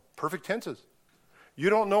going. Perfect tenses. You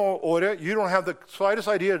don't know, you don't have the slightest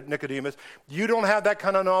idea, Nicodemus. You don't have that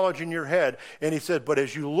kind of knowledge in your head. And he said, but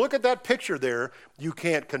as you look at that picture there, you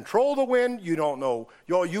can't control the wind. You don't know.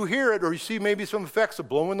 You hear it or you see maybe some effects of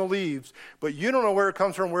blowing the leaves, but you don't know where it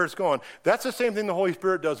comes from, where it's going. That's the same thing the Holy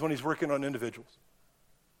Spirit does when he's working on individuals.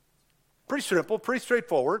 Pretty simple, pretty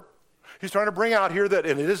straightforward. He's trying to bring out here that,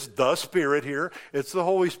 and it is the Spirit here, it's the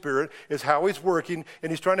Holy Spirit, it's how he's working,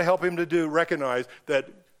 and he's trying to help him to recognize that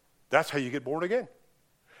that's how you get born again.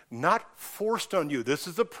 Not forced on you. This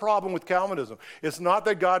is the problem with Calvinism. It's not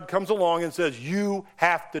that God comes along and says, you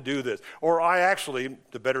have to do this. Or I actually,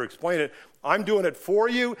 to better explain it, I'm doing it for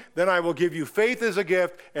you, then I will give you faith as a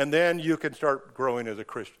gift, and then you can start growing as a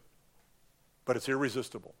Christian. But it's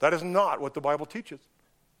irresistible. That is not what the Bible teaches.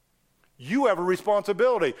 You have a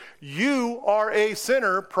responsibility. You are a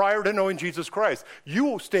sinner prior to knowing Jesus Christ.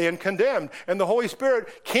 You stand condemned, and the Holy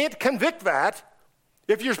Spirit can't convict that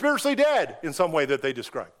if you're spiritually dead in some way that they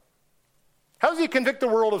describe. How does he convict the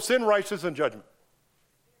world of sin, righteousness, and judgment?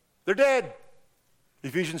 They're dead.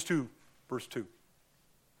 Ephesians 2, verse 2.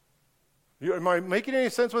 Am I making any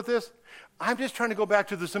sense with this? I'm just trying to go back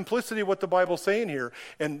to the simplicity of what the Bible's saying here.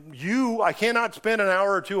 And I cannot spend an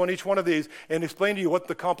hour or two on each one of these and explain to you what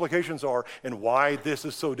the complications are and why this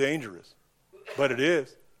is so dangerous. But it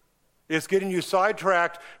is. It's getting you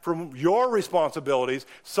sidetracked from your responsibilities,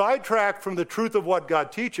 sidetracked from the truth of what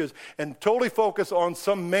God teaches, and totally focus on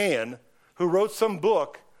some man who wrote some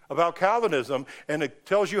book about Calvinism, and it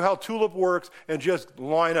tells you how tulip works, and just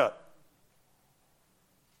line up.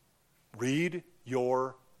 Read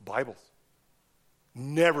your Bibles.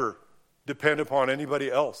 Never depend upon anybody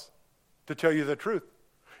else to tell you the truth.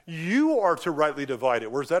 You are to rightly divide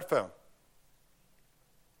it. Where's that found?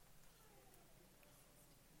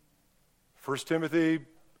 1 Timothy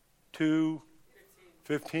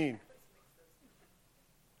 2:15.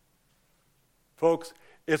 Folks,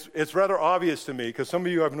 it's rather obvious to me, because some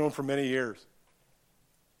of you I've known for many years.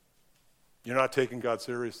 You're not taking God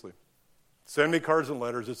seriously. Send me cards and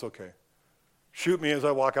letters, it's okay. Shoot me as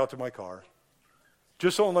I walk out to my car.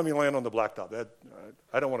 Just don't let me land on the blacktop.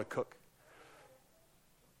 I don't want to cook.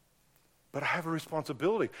 But I have a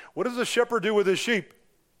responsibility. What does a shepherd do with his sheep?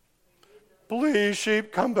 Please,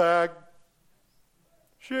 sheep, come back.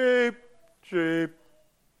 Sheep, sheep.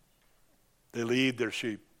 They lead their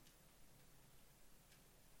sheep.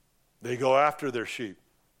 They go after their sheep.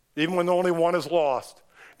 Even when only one is lost.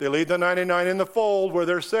 They lead the 99 in the fold where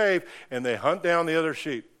they're safe, and they hunt down the other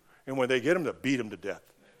sheep. And when they get them, to beat them to death.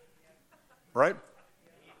 Right?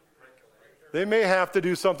 They may have to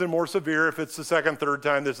do something more severe if it's the second, third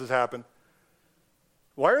time this has happened.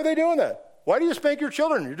 Why are they doing that? Why do you spank your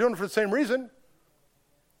children? You're doing it for the same reason.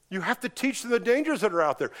 You have to teach them the dangers that are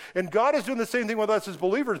out there. And God is doing the same thing with us as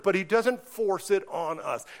believers, but he doesn't force it on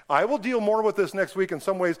us. I will deal more with this next week in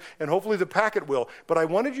some ways, and hopefully the packet will. But I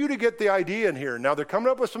wanted you to get the idea in here. Now, they're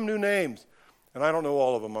coming up with some new names, and I don't know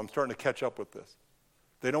all of them. I'm starting to catch up with this.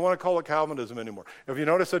 They don't want to call it Calvinism anymore. Have you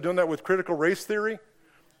noticed they're doing that with critical race theory?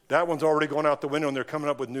 That one's already going out the window, and they're coming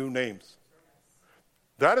up with new names.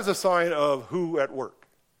 That is a sign of who at work?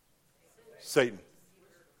 Satan.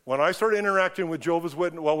 When I started interacting with Jehovah's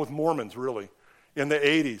Witnesses, well, with Mormons really, in the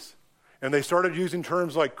 80s, and they started using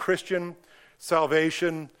terms like Christian,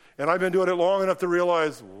 salvation, and I've been doing it long enough to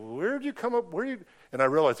realize, where'd you come up, and I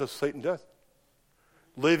realized that's what Satan does.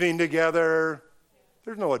 Living together,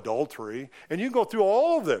 there's no adultery, and you can go through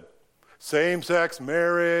all of them. Same-sex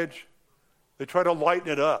marriage, they try to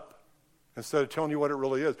lighten it up instead of telling you what it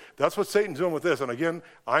really is. That's what Satan's doing with this, and again,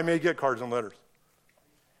 I may get cards and letters.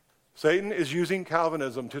 Satan is using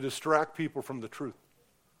Calvinism to distract people from the truth.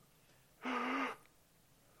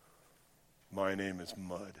 My name is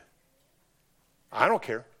Mud. I don't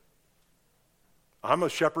care. I'm a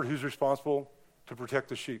shepherd who's responsible to protect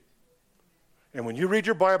the sheep. And when you read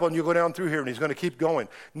your Bible and you go down through here, and he's going to keep going,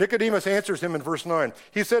 Nicodemus answers him in verse 9.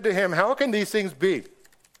 He said to him, how can these things be?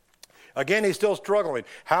 Again, he's still struggling.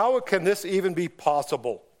 How can this even be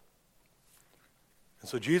possible? And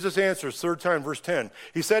so Jesus answers, third time, verse 10.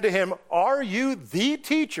 He said to him, are you the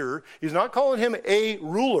teacher? He's not calling him a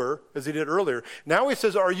ruler, as he did earlier. Now he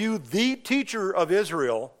says, are you the teacher of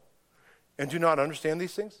Israel and do not understand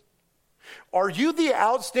these things? Are you the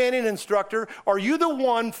outstanding instructor? Are you the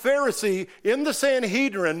one Pharisee in the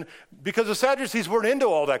Sanhedrin? Because the Sadducees weren't into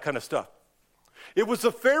all that kind of stuff. It was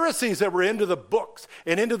the Pharisees that were into the books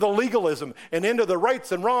and into the legalism and into the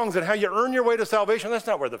rights and wrongs and how you earn your way to salvation. That's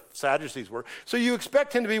not where the Sadducees were. So you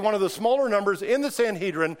expect him to be one of the smaller numbers in the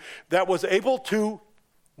Sanhedrin that was able to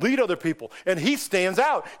lead other people. And he stands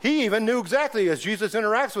out. He even knew exactly as Jesus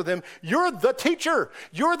interacts with him, you're the teacher.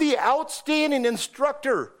 You're the outstanding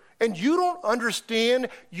instructor. And you don't understand,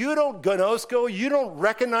 you don't gnosko, you don't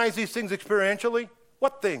recognize these things experientially.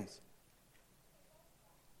 What things?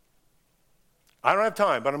 I don't have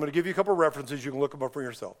time, but I'm going to give you a couple of references. You can look them up for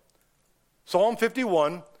yourself. Psalm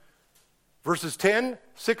 51, verses 10,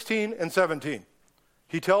 16, and 17.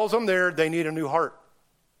 He tells them there they need a new heart.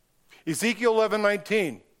 Ezekiel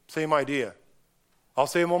 11:19, same idea. I'll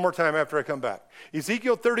say them one more time after I come back.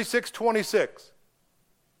 Ezekiel 36:26.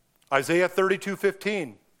 Isaiah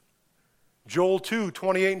 32:15. Joel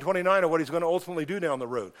 2:28 and 29 are what he's going to ultimately do down the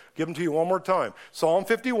road. Give them to you one more time. Psalm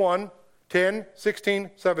 51, 10, 16,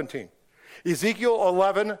 17. Ezekiel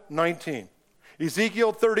 11:19,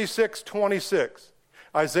 Ezekiel 36:26,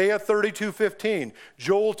 Isaiah 32:15,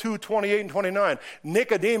 Joel 2:28 and 29.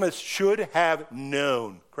 Nicodemus should have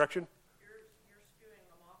known. Correction? You're spewing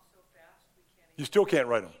them off so fast we can't. You still can't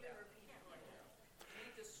write them.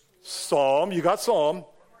 Psalm, you got Psalm.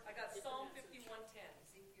 I got Psalm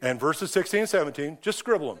 51:10. And verses 16 and 17, just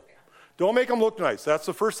scribble them. Don't make them look nice. That's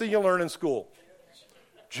the first thing you learn in school.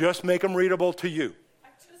 Just make them readable to you.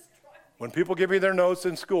 When people give me their notes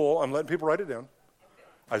in school, I'm letting people write it down.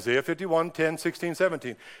 Isaiah 51, 10, 16,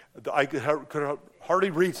 17. I could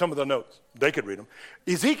hardly read some of the notes. They could read them.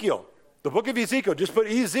 Ezekiel, the book of Ezekiel, just put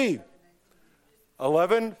EZ.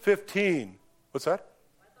 11, 15. What's that?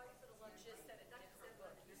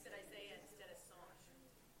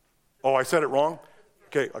 Oh, I said it wrong?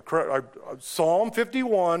 Okay, Psalm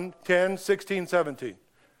 51, 10, 16, 17.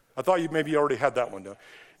 I thought you maybe already had that one done.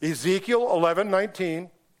 Ezekiel 11,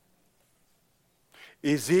 19.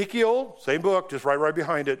 Ezekiel, same book, just right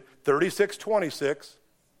behind it, 36:26.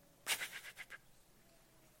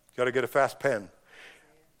 Got to get a fast pen.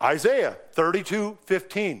 Isaiah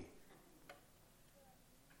 32:15.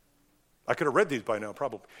 I could have read these by now,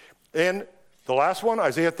 probably. And the last one,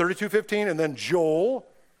 Isaiah 32:15, and then Joel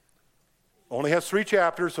only has 3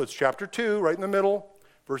 chapters, so it's chapter 2, right in the middle,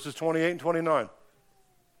 verses 28 and 29.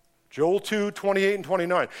 Joel 2, 28 and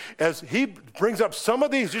 29. As he brings up some of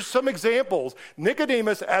these, just some examples,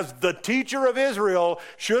 Nicodemus, as the teacher of Israel,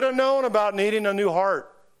 should have known about needing a new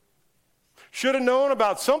heart. Should have known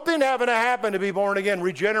about something having to happen to be born again,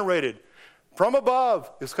 regenerated. From above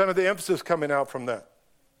is kind of the emphasis coming out from that.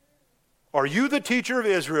 Are you the teacher of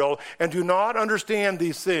Israel and do not understand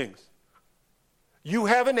these things? You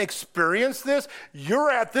haven't experienced this.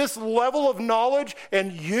 You're at this level of knowledge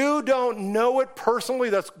and you don't know it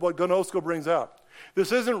personally. That's what Gnosko brings out.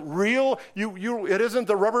 This isn't real. It isn't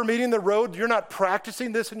the rubber meeting the road. You're not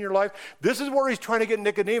practicing this in your life. This is where he's trying to get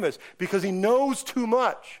Nicodemus because he knows too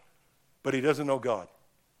much, but he doesn't know God.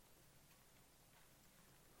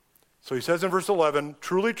 So he says in verse 11,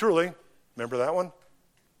 truly, truly, remember that one?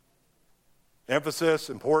 Emphasis,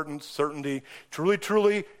 importance, certainty. Truly,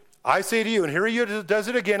 truly, I say to you, and here he does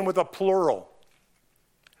it again with a plural.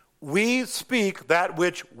 We speak that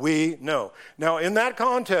which we know. Now, in that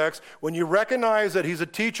context, when you recognize that he's a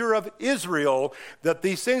teacher of Israel, that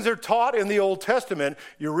these things are taught in the Old Testament,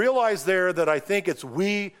 you realize there that I think it's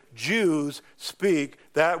we Jews speak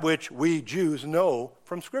that which we Jews know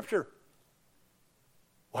from Scripture.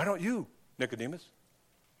 Why don't you, Nicodemus?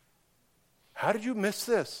 How did you miss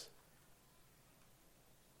this?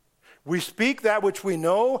 We speak that which we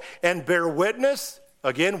know and bear witness.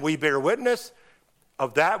 Again, we bear witness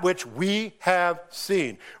of that which we have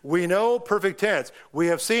seen. We know, perfect tense. We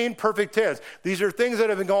have seen, perfect tense. These are things that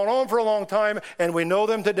have been going on for a long time, and we know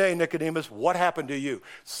them today, Nicodemus. What happened to you?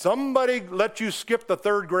 Somebody let you skip the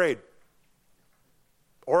 3rd grade,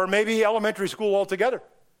 or maybe elementary school altogether.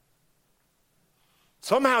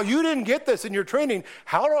 Somehow you didn't get this in your training.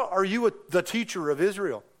 How are you the teacher of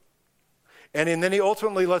Israel? And then he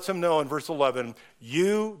ultimately lets him know in verse 11,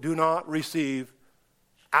 you do not receive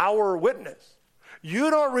our witness.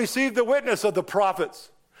 You don't receive the witness of the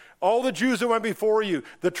prophets, all the Jews that went before you,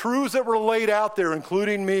 the truths that were laid out there,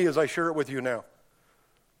 including me as I share it with you now.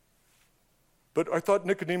 But I thought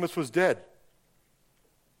Nicodemus was dead.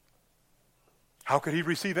 How could he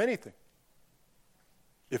receive anything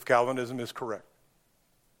if Calvinism is correct?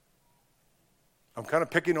 I'm kind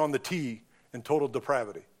of picking on the T in total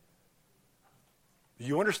depravity.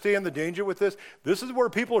 You understand the danger with this? This is where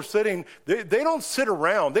people are sitting. They don't sit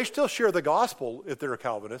around. They still share the gospel if they're a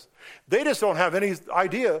Calvinist. They just don't have any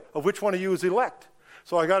idea of which one of you is elect.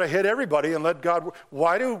 So I got to hit everybody and let God.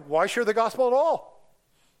 Why share the gospel at all?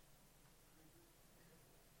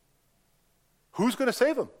 Who's going to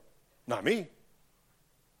save them? Not me.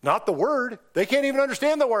 Not the word. They can't even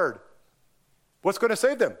understand the word. What's going to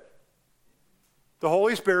save them? The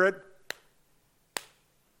Holy Spirit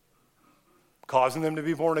causing them to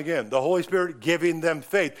be born again. The Holy Spirit giving them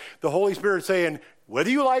faith. The Holy Spirit saying, whether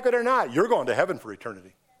you like it or not, you're going to heaven for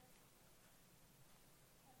eternity.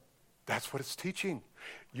 That's what it's teaching.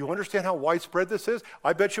 You understand how widespread this is?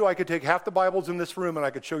 I bet you I could take half the Bibles in this room and I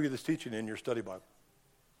could show you this teaching in your study Bible,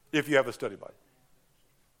 if you have a study Bible.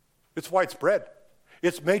 It's widespread.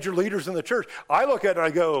 It's major leaders in the church. I look at it and I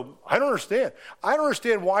go, I don't understand. I don't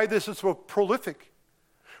understand why this is so prolific.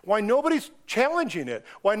 Why nobody's challenging it.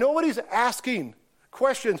 Why nobody's asking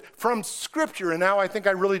questions from Scripture. And now I think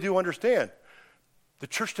I really do understand. The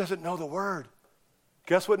church doesn't know the Word.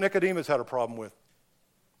 Guess what Nicodemus had a problem with?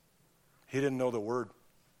 He didn't know the Word.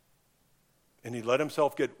 And he let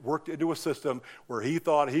himself get worked into a system where he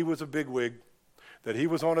thought he was a bigwig, that he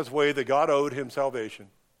was on his way, that God owed him salvation.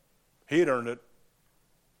 He had earned it.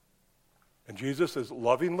 And Jesus is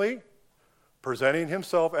lovingly presenting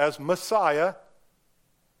himself as Messiah,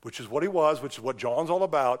 which is what he was, which is what John's all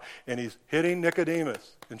about, and he's hitting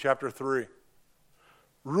Nicodemus in chapter 3.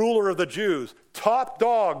 Ruler of the Jews, top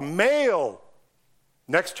dog, male.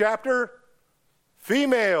 Next chapter,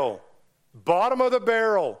 female, bottom of the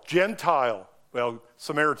barrel, Gentile. Well,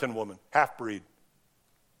 Samaritan woman, half-breed.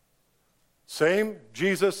 Same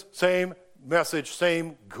Jesus, same message,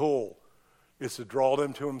 same goal. It's to draw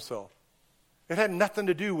them to himself. It had nothing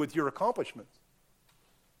to do with your accomplishments.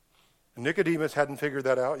 And Nicodemus hadn't figured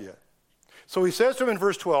that out yet. So he says to him in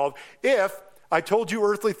verse 12, if I told you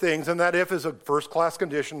earthly things, and that if is a first-class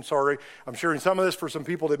condition, sorry, I'm sharing some of this for some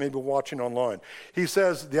people that may be watching online. He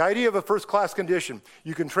says the idea of a first-class condition,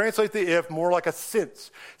 you can translate the if more like a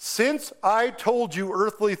since. Since I told you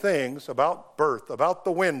earthly things about birth, about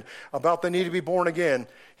the wind, about the need to be born again,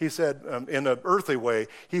 he said in an earthly way,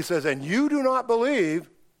 he says, and you do not believe,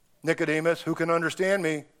 Nicodemus, who can understand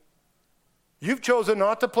me, you've chosen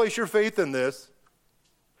not to place your faith in this.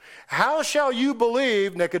 How shall you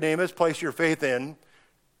believe, Nicodemus, place your faith in,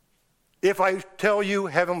 if I tell you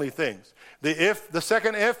heavenly things? The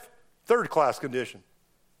second if, third-class condition.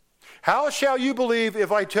 How shall you believe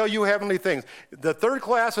if I tell you heavenly things? The third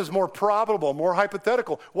class is more probable, more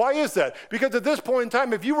hypothetical. Why is that? Because at this point in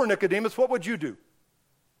time, if you were Nicodemus, what would you do?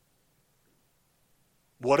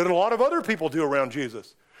 What did a lot of other people do around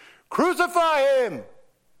Jesus? Crucify him!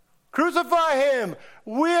 Crucify him!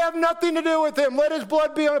 We have nothing to do with him. Let his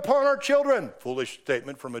blood be upon our children. Foolish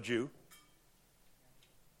statement from a Jew.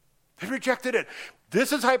 They rejected it.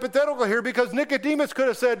 This is hypothetical here because Nicodemus could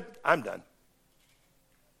have said, I'm done.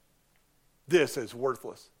 This is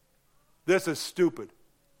worthless. This is stupid.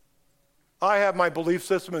 I have my belief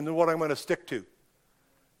system and what I'm going to stick to.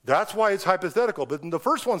 That's why it's hypothetical. But the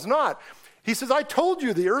first one's not. He says, I told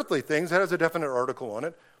you the earthly things. That has a definite article on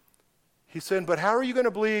it. He said, but how are you going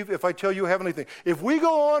to believe if I tell you heavenly things? If we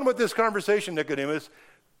go on with this conversation, Nicodemus,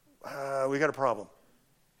 we got a problem.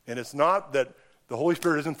 And it's not that the Holy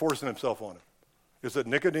Spirit isn't forcing himself on him. It's that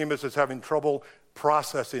Nicodemus is having trouble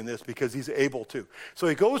processing this because he's able to. So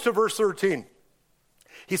he goes to verse 13.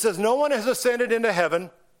 He says, no one has ascended into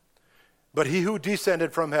heaven but he who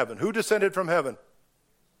descended from heaven. Who descended from heaven?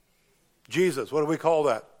 Jesus. What do we call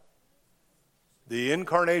that? The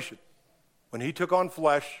incarnation. When he took on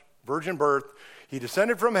flesh, virgin birth, he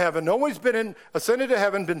descended from heaven. No one's ascended to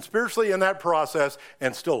heaven, been spiritually in that process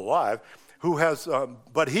and still alive.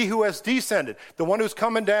 But he who has descended, the one who's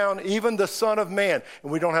coming down, even the Son of Man.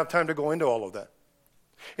 And we don't have time to go into all of that.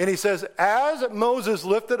 And he says, as Moses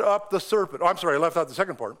lifted up the serpent. Oh, I'm sorry, I left out the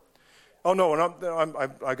second part. Oh, no, and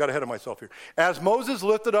I got ahead of myself here. As Moses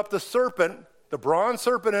lifted up the serpent, the bronze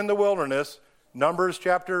serpent in the wilderness, Numbers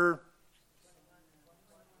chapter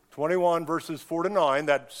 21, verses 4 to 9,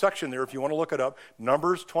 that section there, if you want to look it up,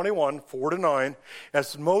 Numbers 21, 4 to 9,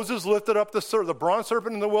 as Moses lifted up the bronze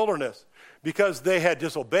serpent in the wilderness, because they had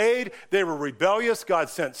disobeyed, they were rebellious, God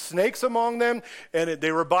sent snakes among them, and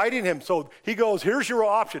they were biting him. So he goes, here's your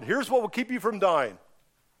option. Here's what will keep you from dying.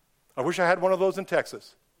 I wish I had one of those in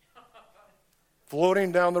Texas.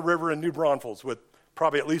 Floating down the river in New Braunfels with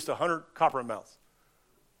probably at least 100 coppermouths.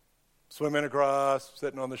 Swimming across,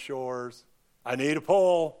 sitting on the shores. I need a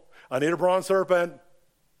pole. I need a bronze serpent.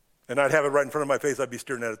 And I'd have it right in front of my face. I'd be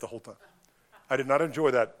staring at it the whole time. I did not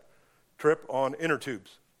enjoy that trip on inner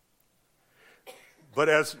tubes. But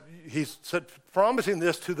as he's promising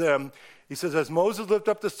this to them, he says, as Moses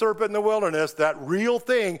lifted up the serpent in the wilderness, that real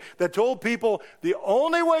thing that told people the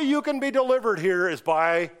only way you can be delivered here is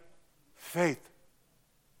by faith.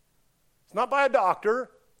 It's not by a doctor.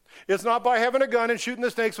 It's not by having a gun and shooting the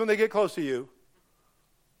snakes when they get close to you.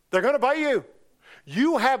 They're going to bite you.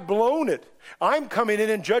 You have blown it. I'm coming in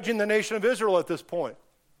and judging the nation of Israel at this point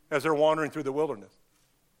as they're wandering through the wilderness.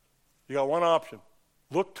 You got one option.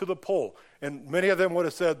 Look to the pole. And many of them would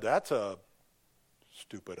have said, that's a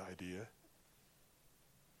stupid idea.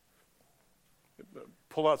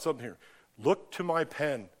 Pull out something here. Look to my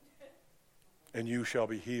pen, and you shall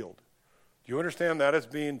be healed. Do you understand that is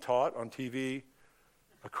being taught on TV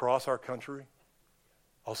across our country?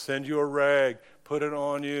 I'll send you a rag, put it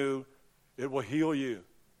on you, it will heal you.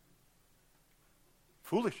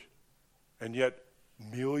 Foolish. And yet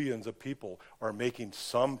millions of people are making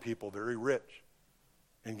some people very rich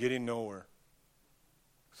and getting nowhere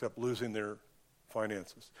except losing their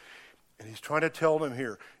finances. And he's trying to tell them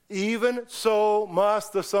here, even so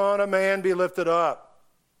must the Son of Man be lifted up.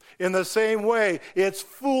 In the same way, it's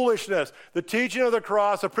foolishness. The teaching of the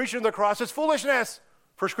cross, the preaching of the cross is foolishness.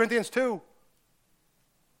 1 Corinthians 2.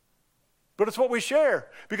 But it's what we share.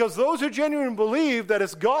 Because those who genuinely believe that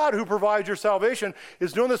it's God who provides your salvation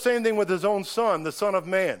is doing the same thing with his own Son, the Son of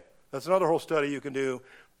Man. That's another whole study you can do.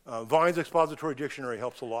 Vine's Expository Dictionary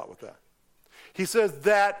helps a lot with that. He says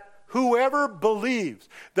that whoever believes,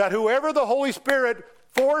 that whoever the Holy Spirit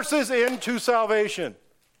forces into salvation.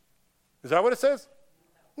 Is that what it says?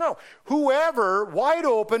 No. Whoever, wide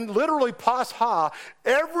open, literally pas ha,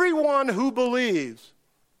 everyone who believes,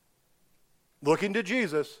 looking to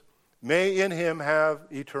Jesus, may in him have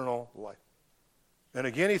eternal life. And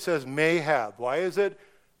again he says may have. Why is it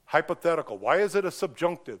hypothetical? Why is it a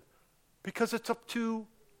subjunctive? Because it's up to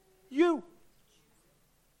you.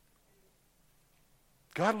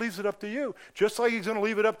 God leaves it up to you. Just like he's going to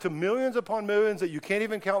leave it up to millions upon millions that you can't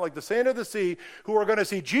even count, like the sand of the sea, who are going to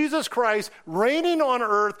see Jesus Christ reigning on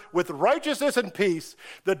earth with righteousness and peace.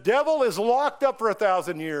 The devil is locked up for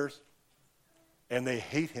 1,000 years, and they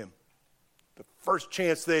hate him. The first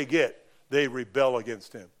chance they get, they rebel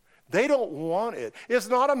against him. They don't want it. It's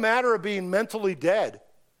not a matter of being mentally dead.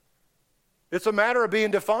 It's a matter of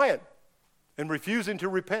being defiant and refusing to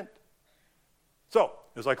repent. So,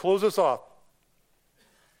 as I close this off,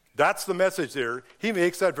 that's the message there. He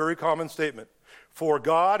makes that very common statement. For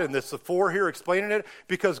God, and this is the four here explaining it,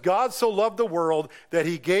 because God so loved the world that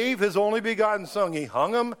he gave his only begotten Son. He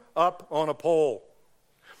hung him up on a pole.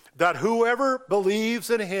 That whoever believes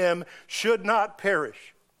in him should not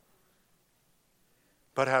perish,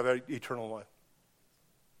 but have eternal life.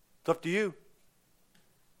 It's up to you.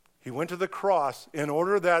 He went to the cross in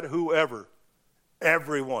order that whoever,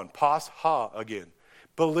 everyone, pas ha again,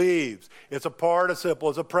 believes. It's a participle.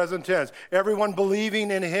 It's a present tense. Everyone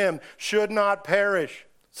believing in him should not perish.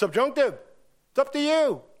 Subjunctive. It's up to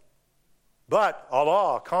you. But,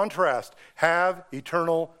 Allah, contrast, have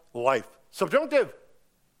eternal life. Subjunctive.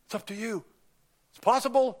 It's up to you. It's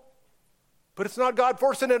possible, but it's not God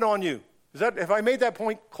forcing it on you. Have I made that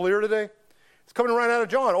point clear today? It's coming right out of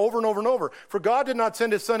John over and over and over. For God did not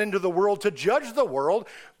send his Son into the world to judge the world,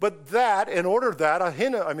 but that, in order that, a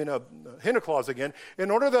hina clause again, in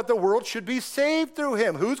order that the world should be saved through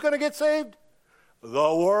him. Who's going to get saved?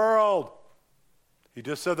 The world. He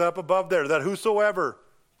just said that up above there, that whosoever.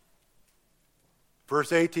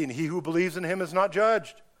 Verse 18, he who believes in him is not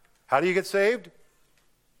judged. How do you get saved?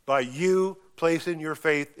 By you placing your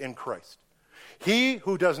faith in Christ. He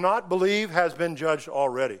who does not believe has been judged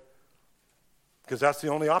already. Because that's the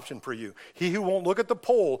only option for you. He who won't look at the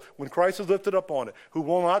pole when Christ is lifted up on it, who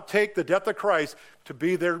will not take the death of Christ to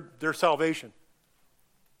be their salvation.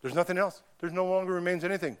 There's nothing else. There no longer remains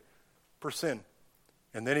anything for sin.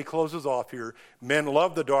 And then he closes off here. Men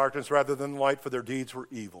love the darkness rather than the light, for their deeds were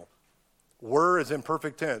evil. Were is in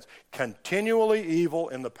perfect tense. Continually evil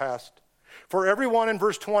in the past. For everyone in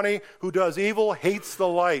verse 20 who does evil hates the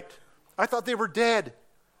light. I thought they were dead.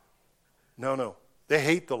 No. They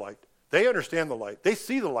hate the light. They understand the light. They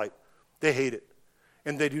see the light. They hate it.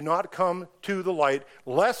 And they do not come to the light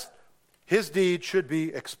lest his deed should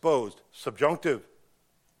be exposed. Subjunctive.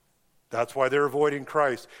 That's why they're avoiding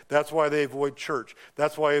Christ. That's why they avoid church.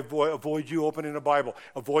 That's why they avoid you opening a Bible.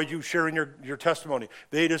 Avoid you sharing your testimony.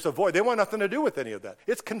 They just avoid. They want nothing to do with any of that.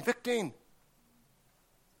 It's convicting.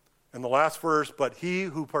 And the last verse, but he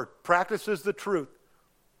who practices the truth,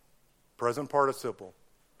 present participle,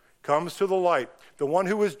 comes to the light. The one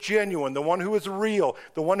who is genuine, the one who is real,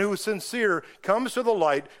 the one who is sincere, comes to the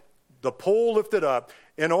light, the pole lifted up,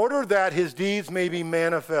 in order that his deeds may be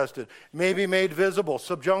manifested, may be made visible.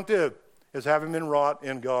 Subjunctive is having been wrought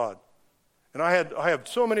in God. And I have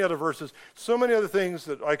so many other verses, so many other things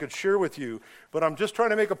that I could share with you, but I'm just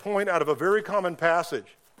trying to make a point out of a very common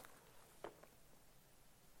passage.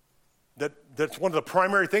 That's one of the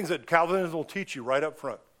primary things that Calvinism will teach you right up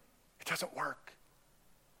front. It doesn't work.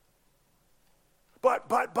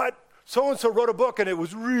 But so-and-so wrote a book and it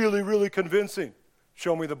was really, really convincing.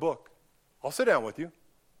 Show me the book. I'll sit down with you.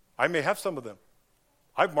 I may have some of them.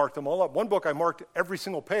 I've marked them all up. One book I marked every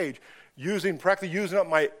single page, practically using up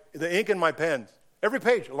the ink in my pens. Every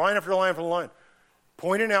page, line after line after line.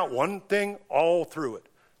 Pointing out one thing all through it.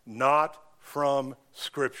 Not from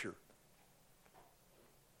Scripture.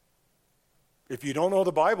 If you don't know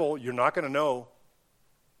the Bible, you're not going to know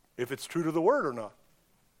if it's true to the Word or not.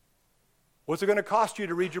 What's it going to cost you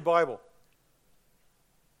to read your Bible?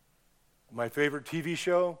 My favorite TV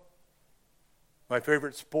show? My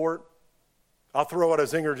favorite sport? I'll throw out a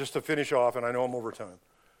zinger just to finish off, and I know I'm over time.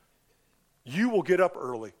 You will get up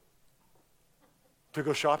early to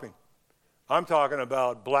go shopping. I'm talking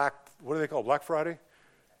about what do they call Black Friday?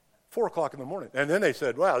 4 o'clock in the morning. And then they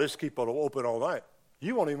said, wow, just keep it open all night.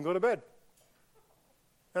 You won't even go to bed.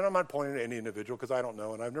 And I'm not pointing at any individual because I don't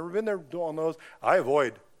know, and I've never been there on those. I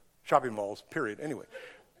avoid shopping malls, period, anyway,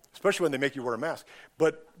 especially when they make you wear a mask.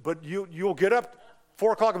 But you'll get up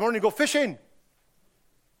 4 o'clock in the morning and go fishing.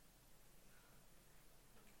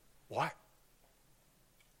 Why?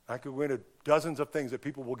 I could go into dozens of things that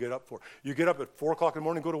people will get up for. You get up at 4 o'clock in the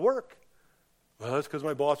morning and go to work. Well, that's because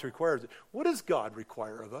my boss requires it. What does God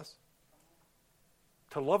require of us?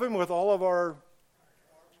 To love him with all of our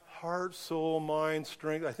heart, soul, mind,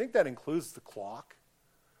 strength. I think that includes the clock,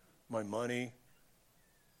 my money,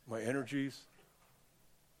 my energies.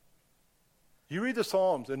 You read the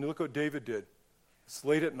Psalms and look what David did. It's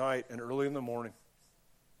late at night and early in the morning.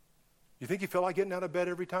 You think he felt like getting out of bed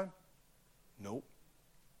every time? Nope.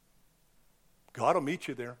 God will meet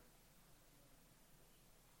you there.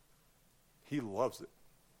 He loves it.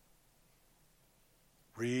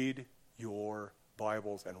 Read your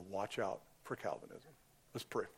Bibles and watch out for Calvinism. Let's pray.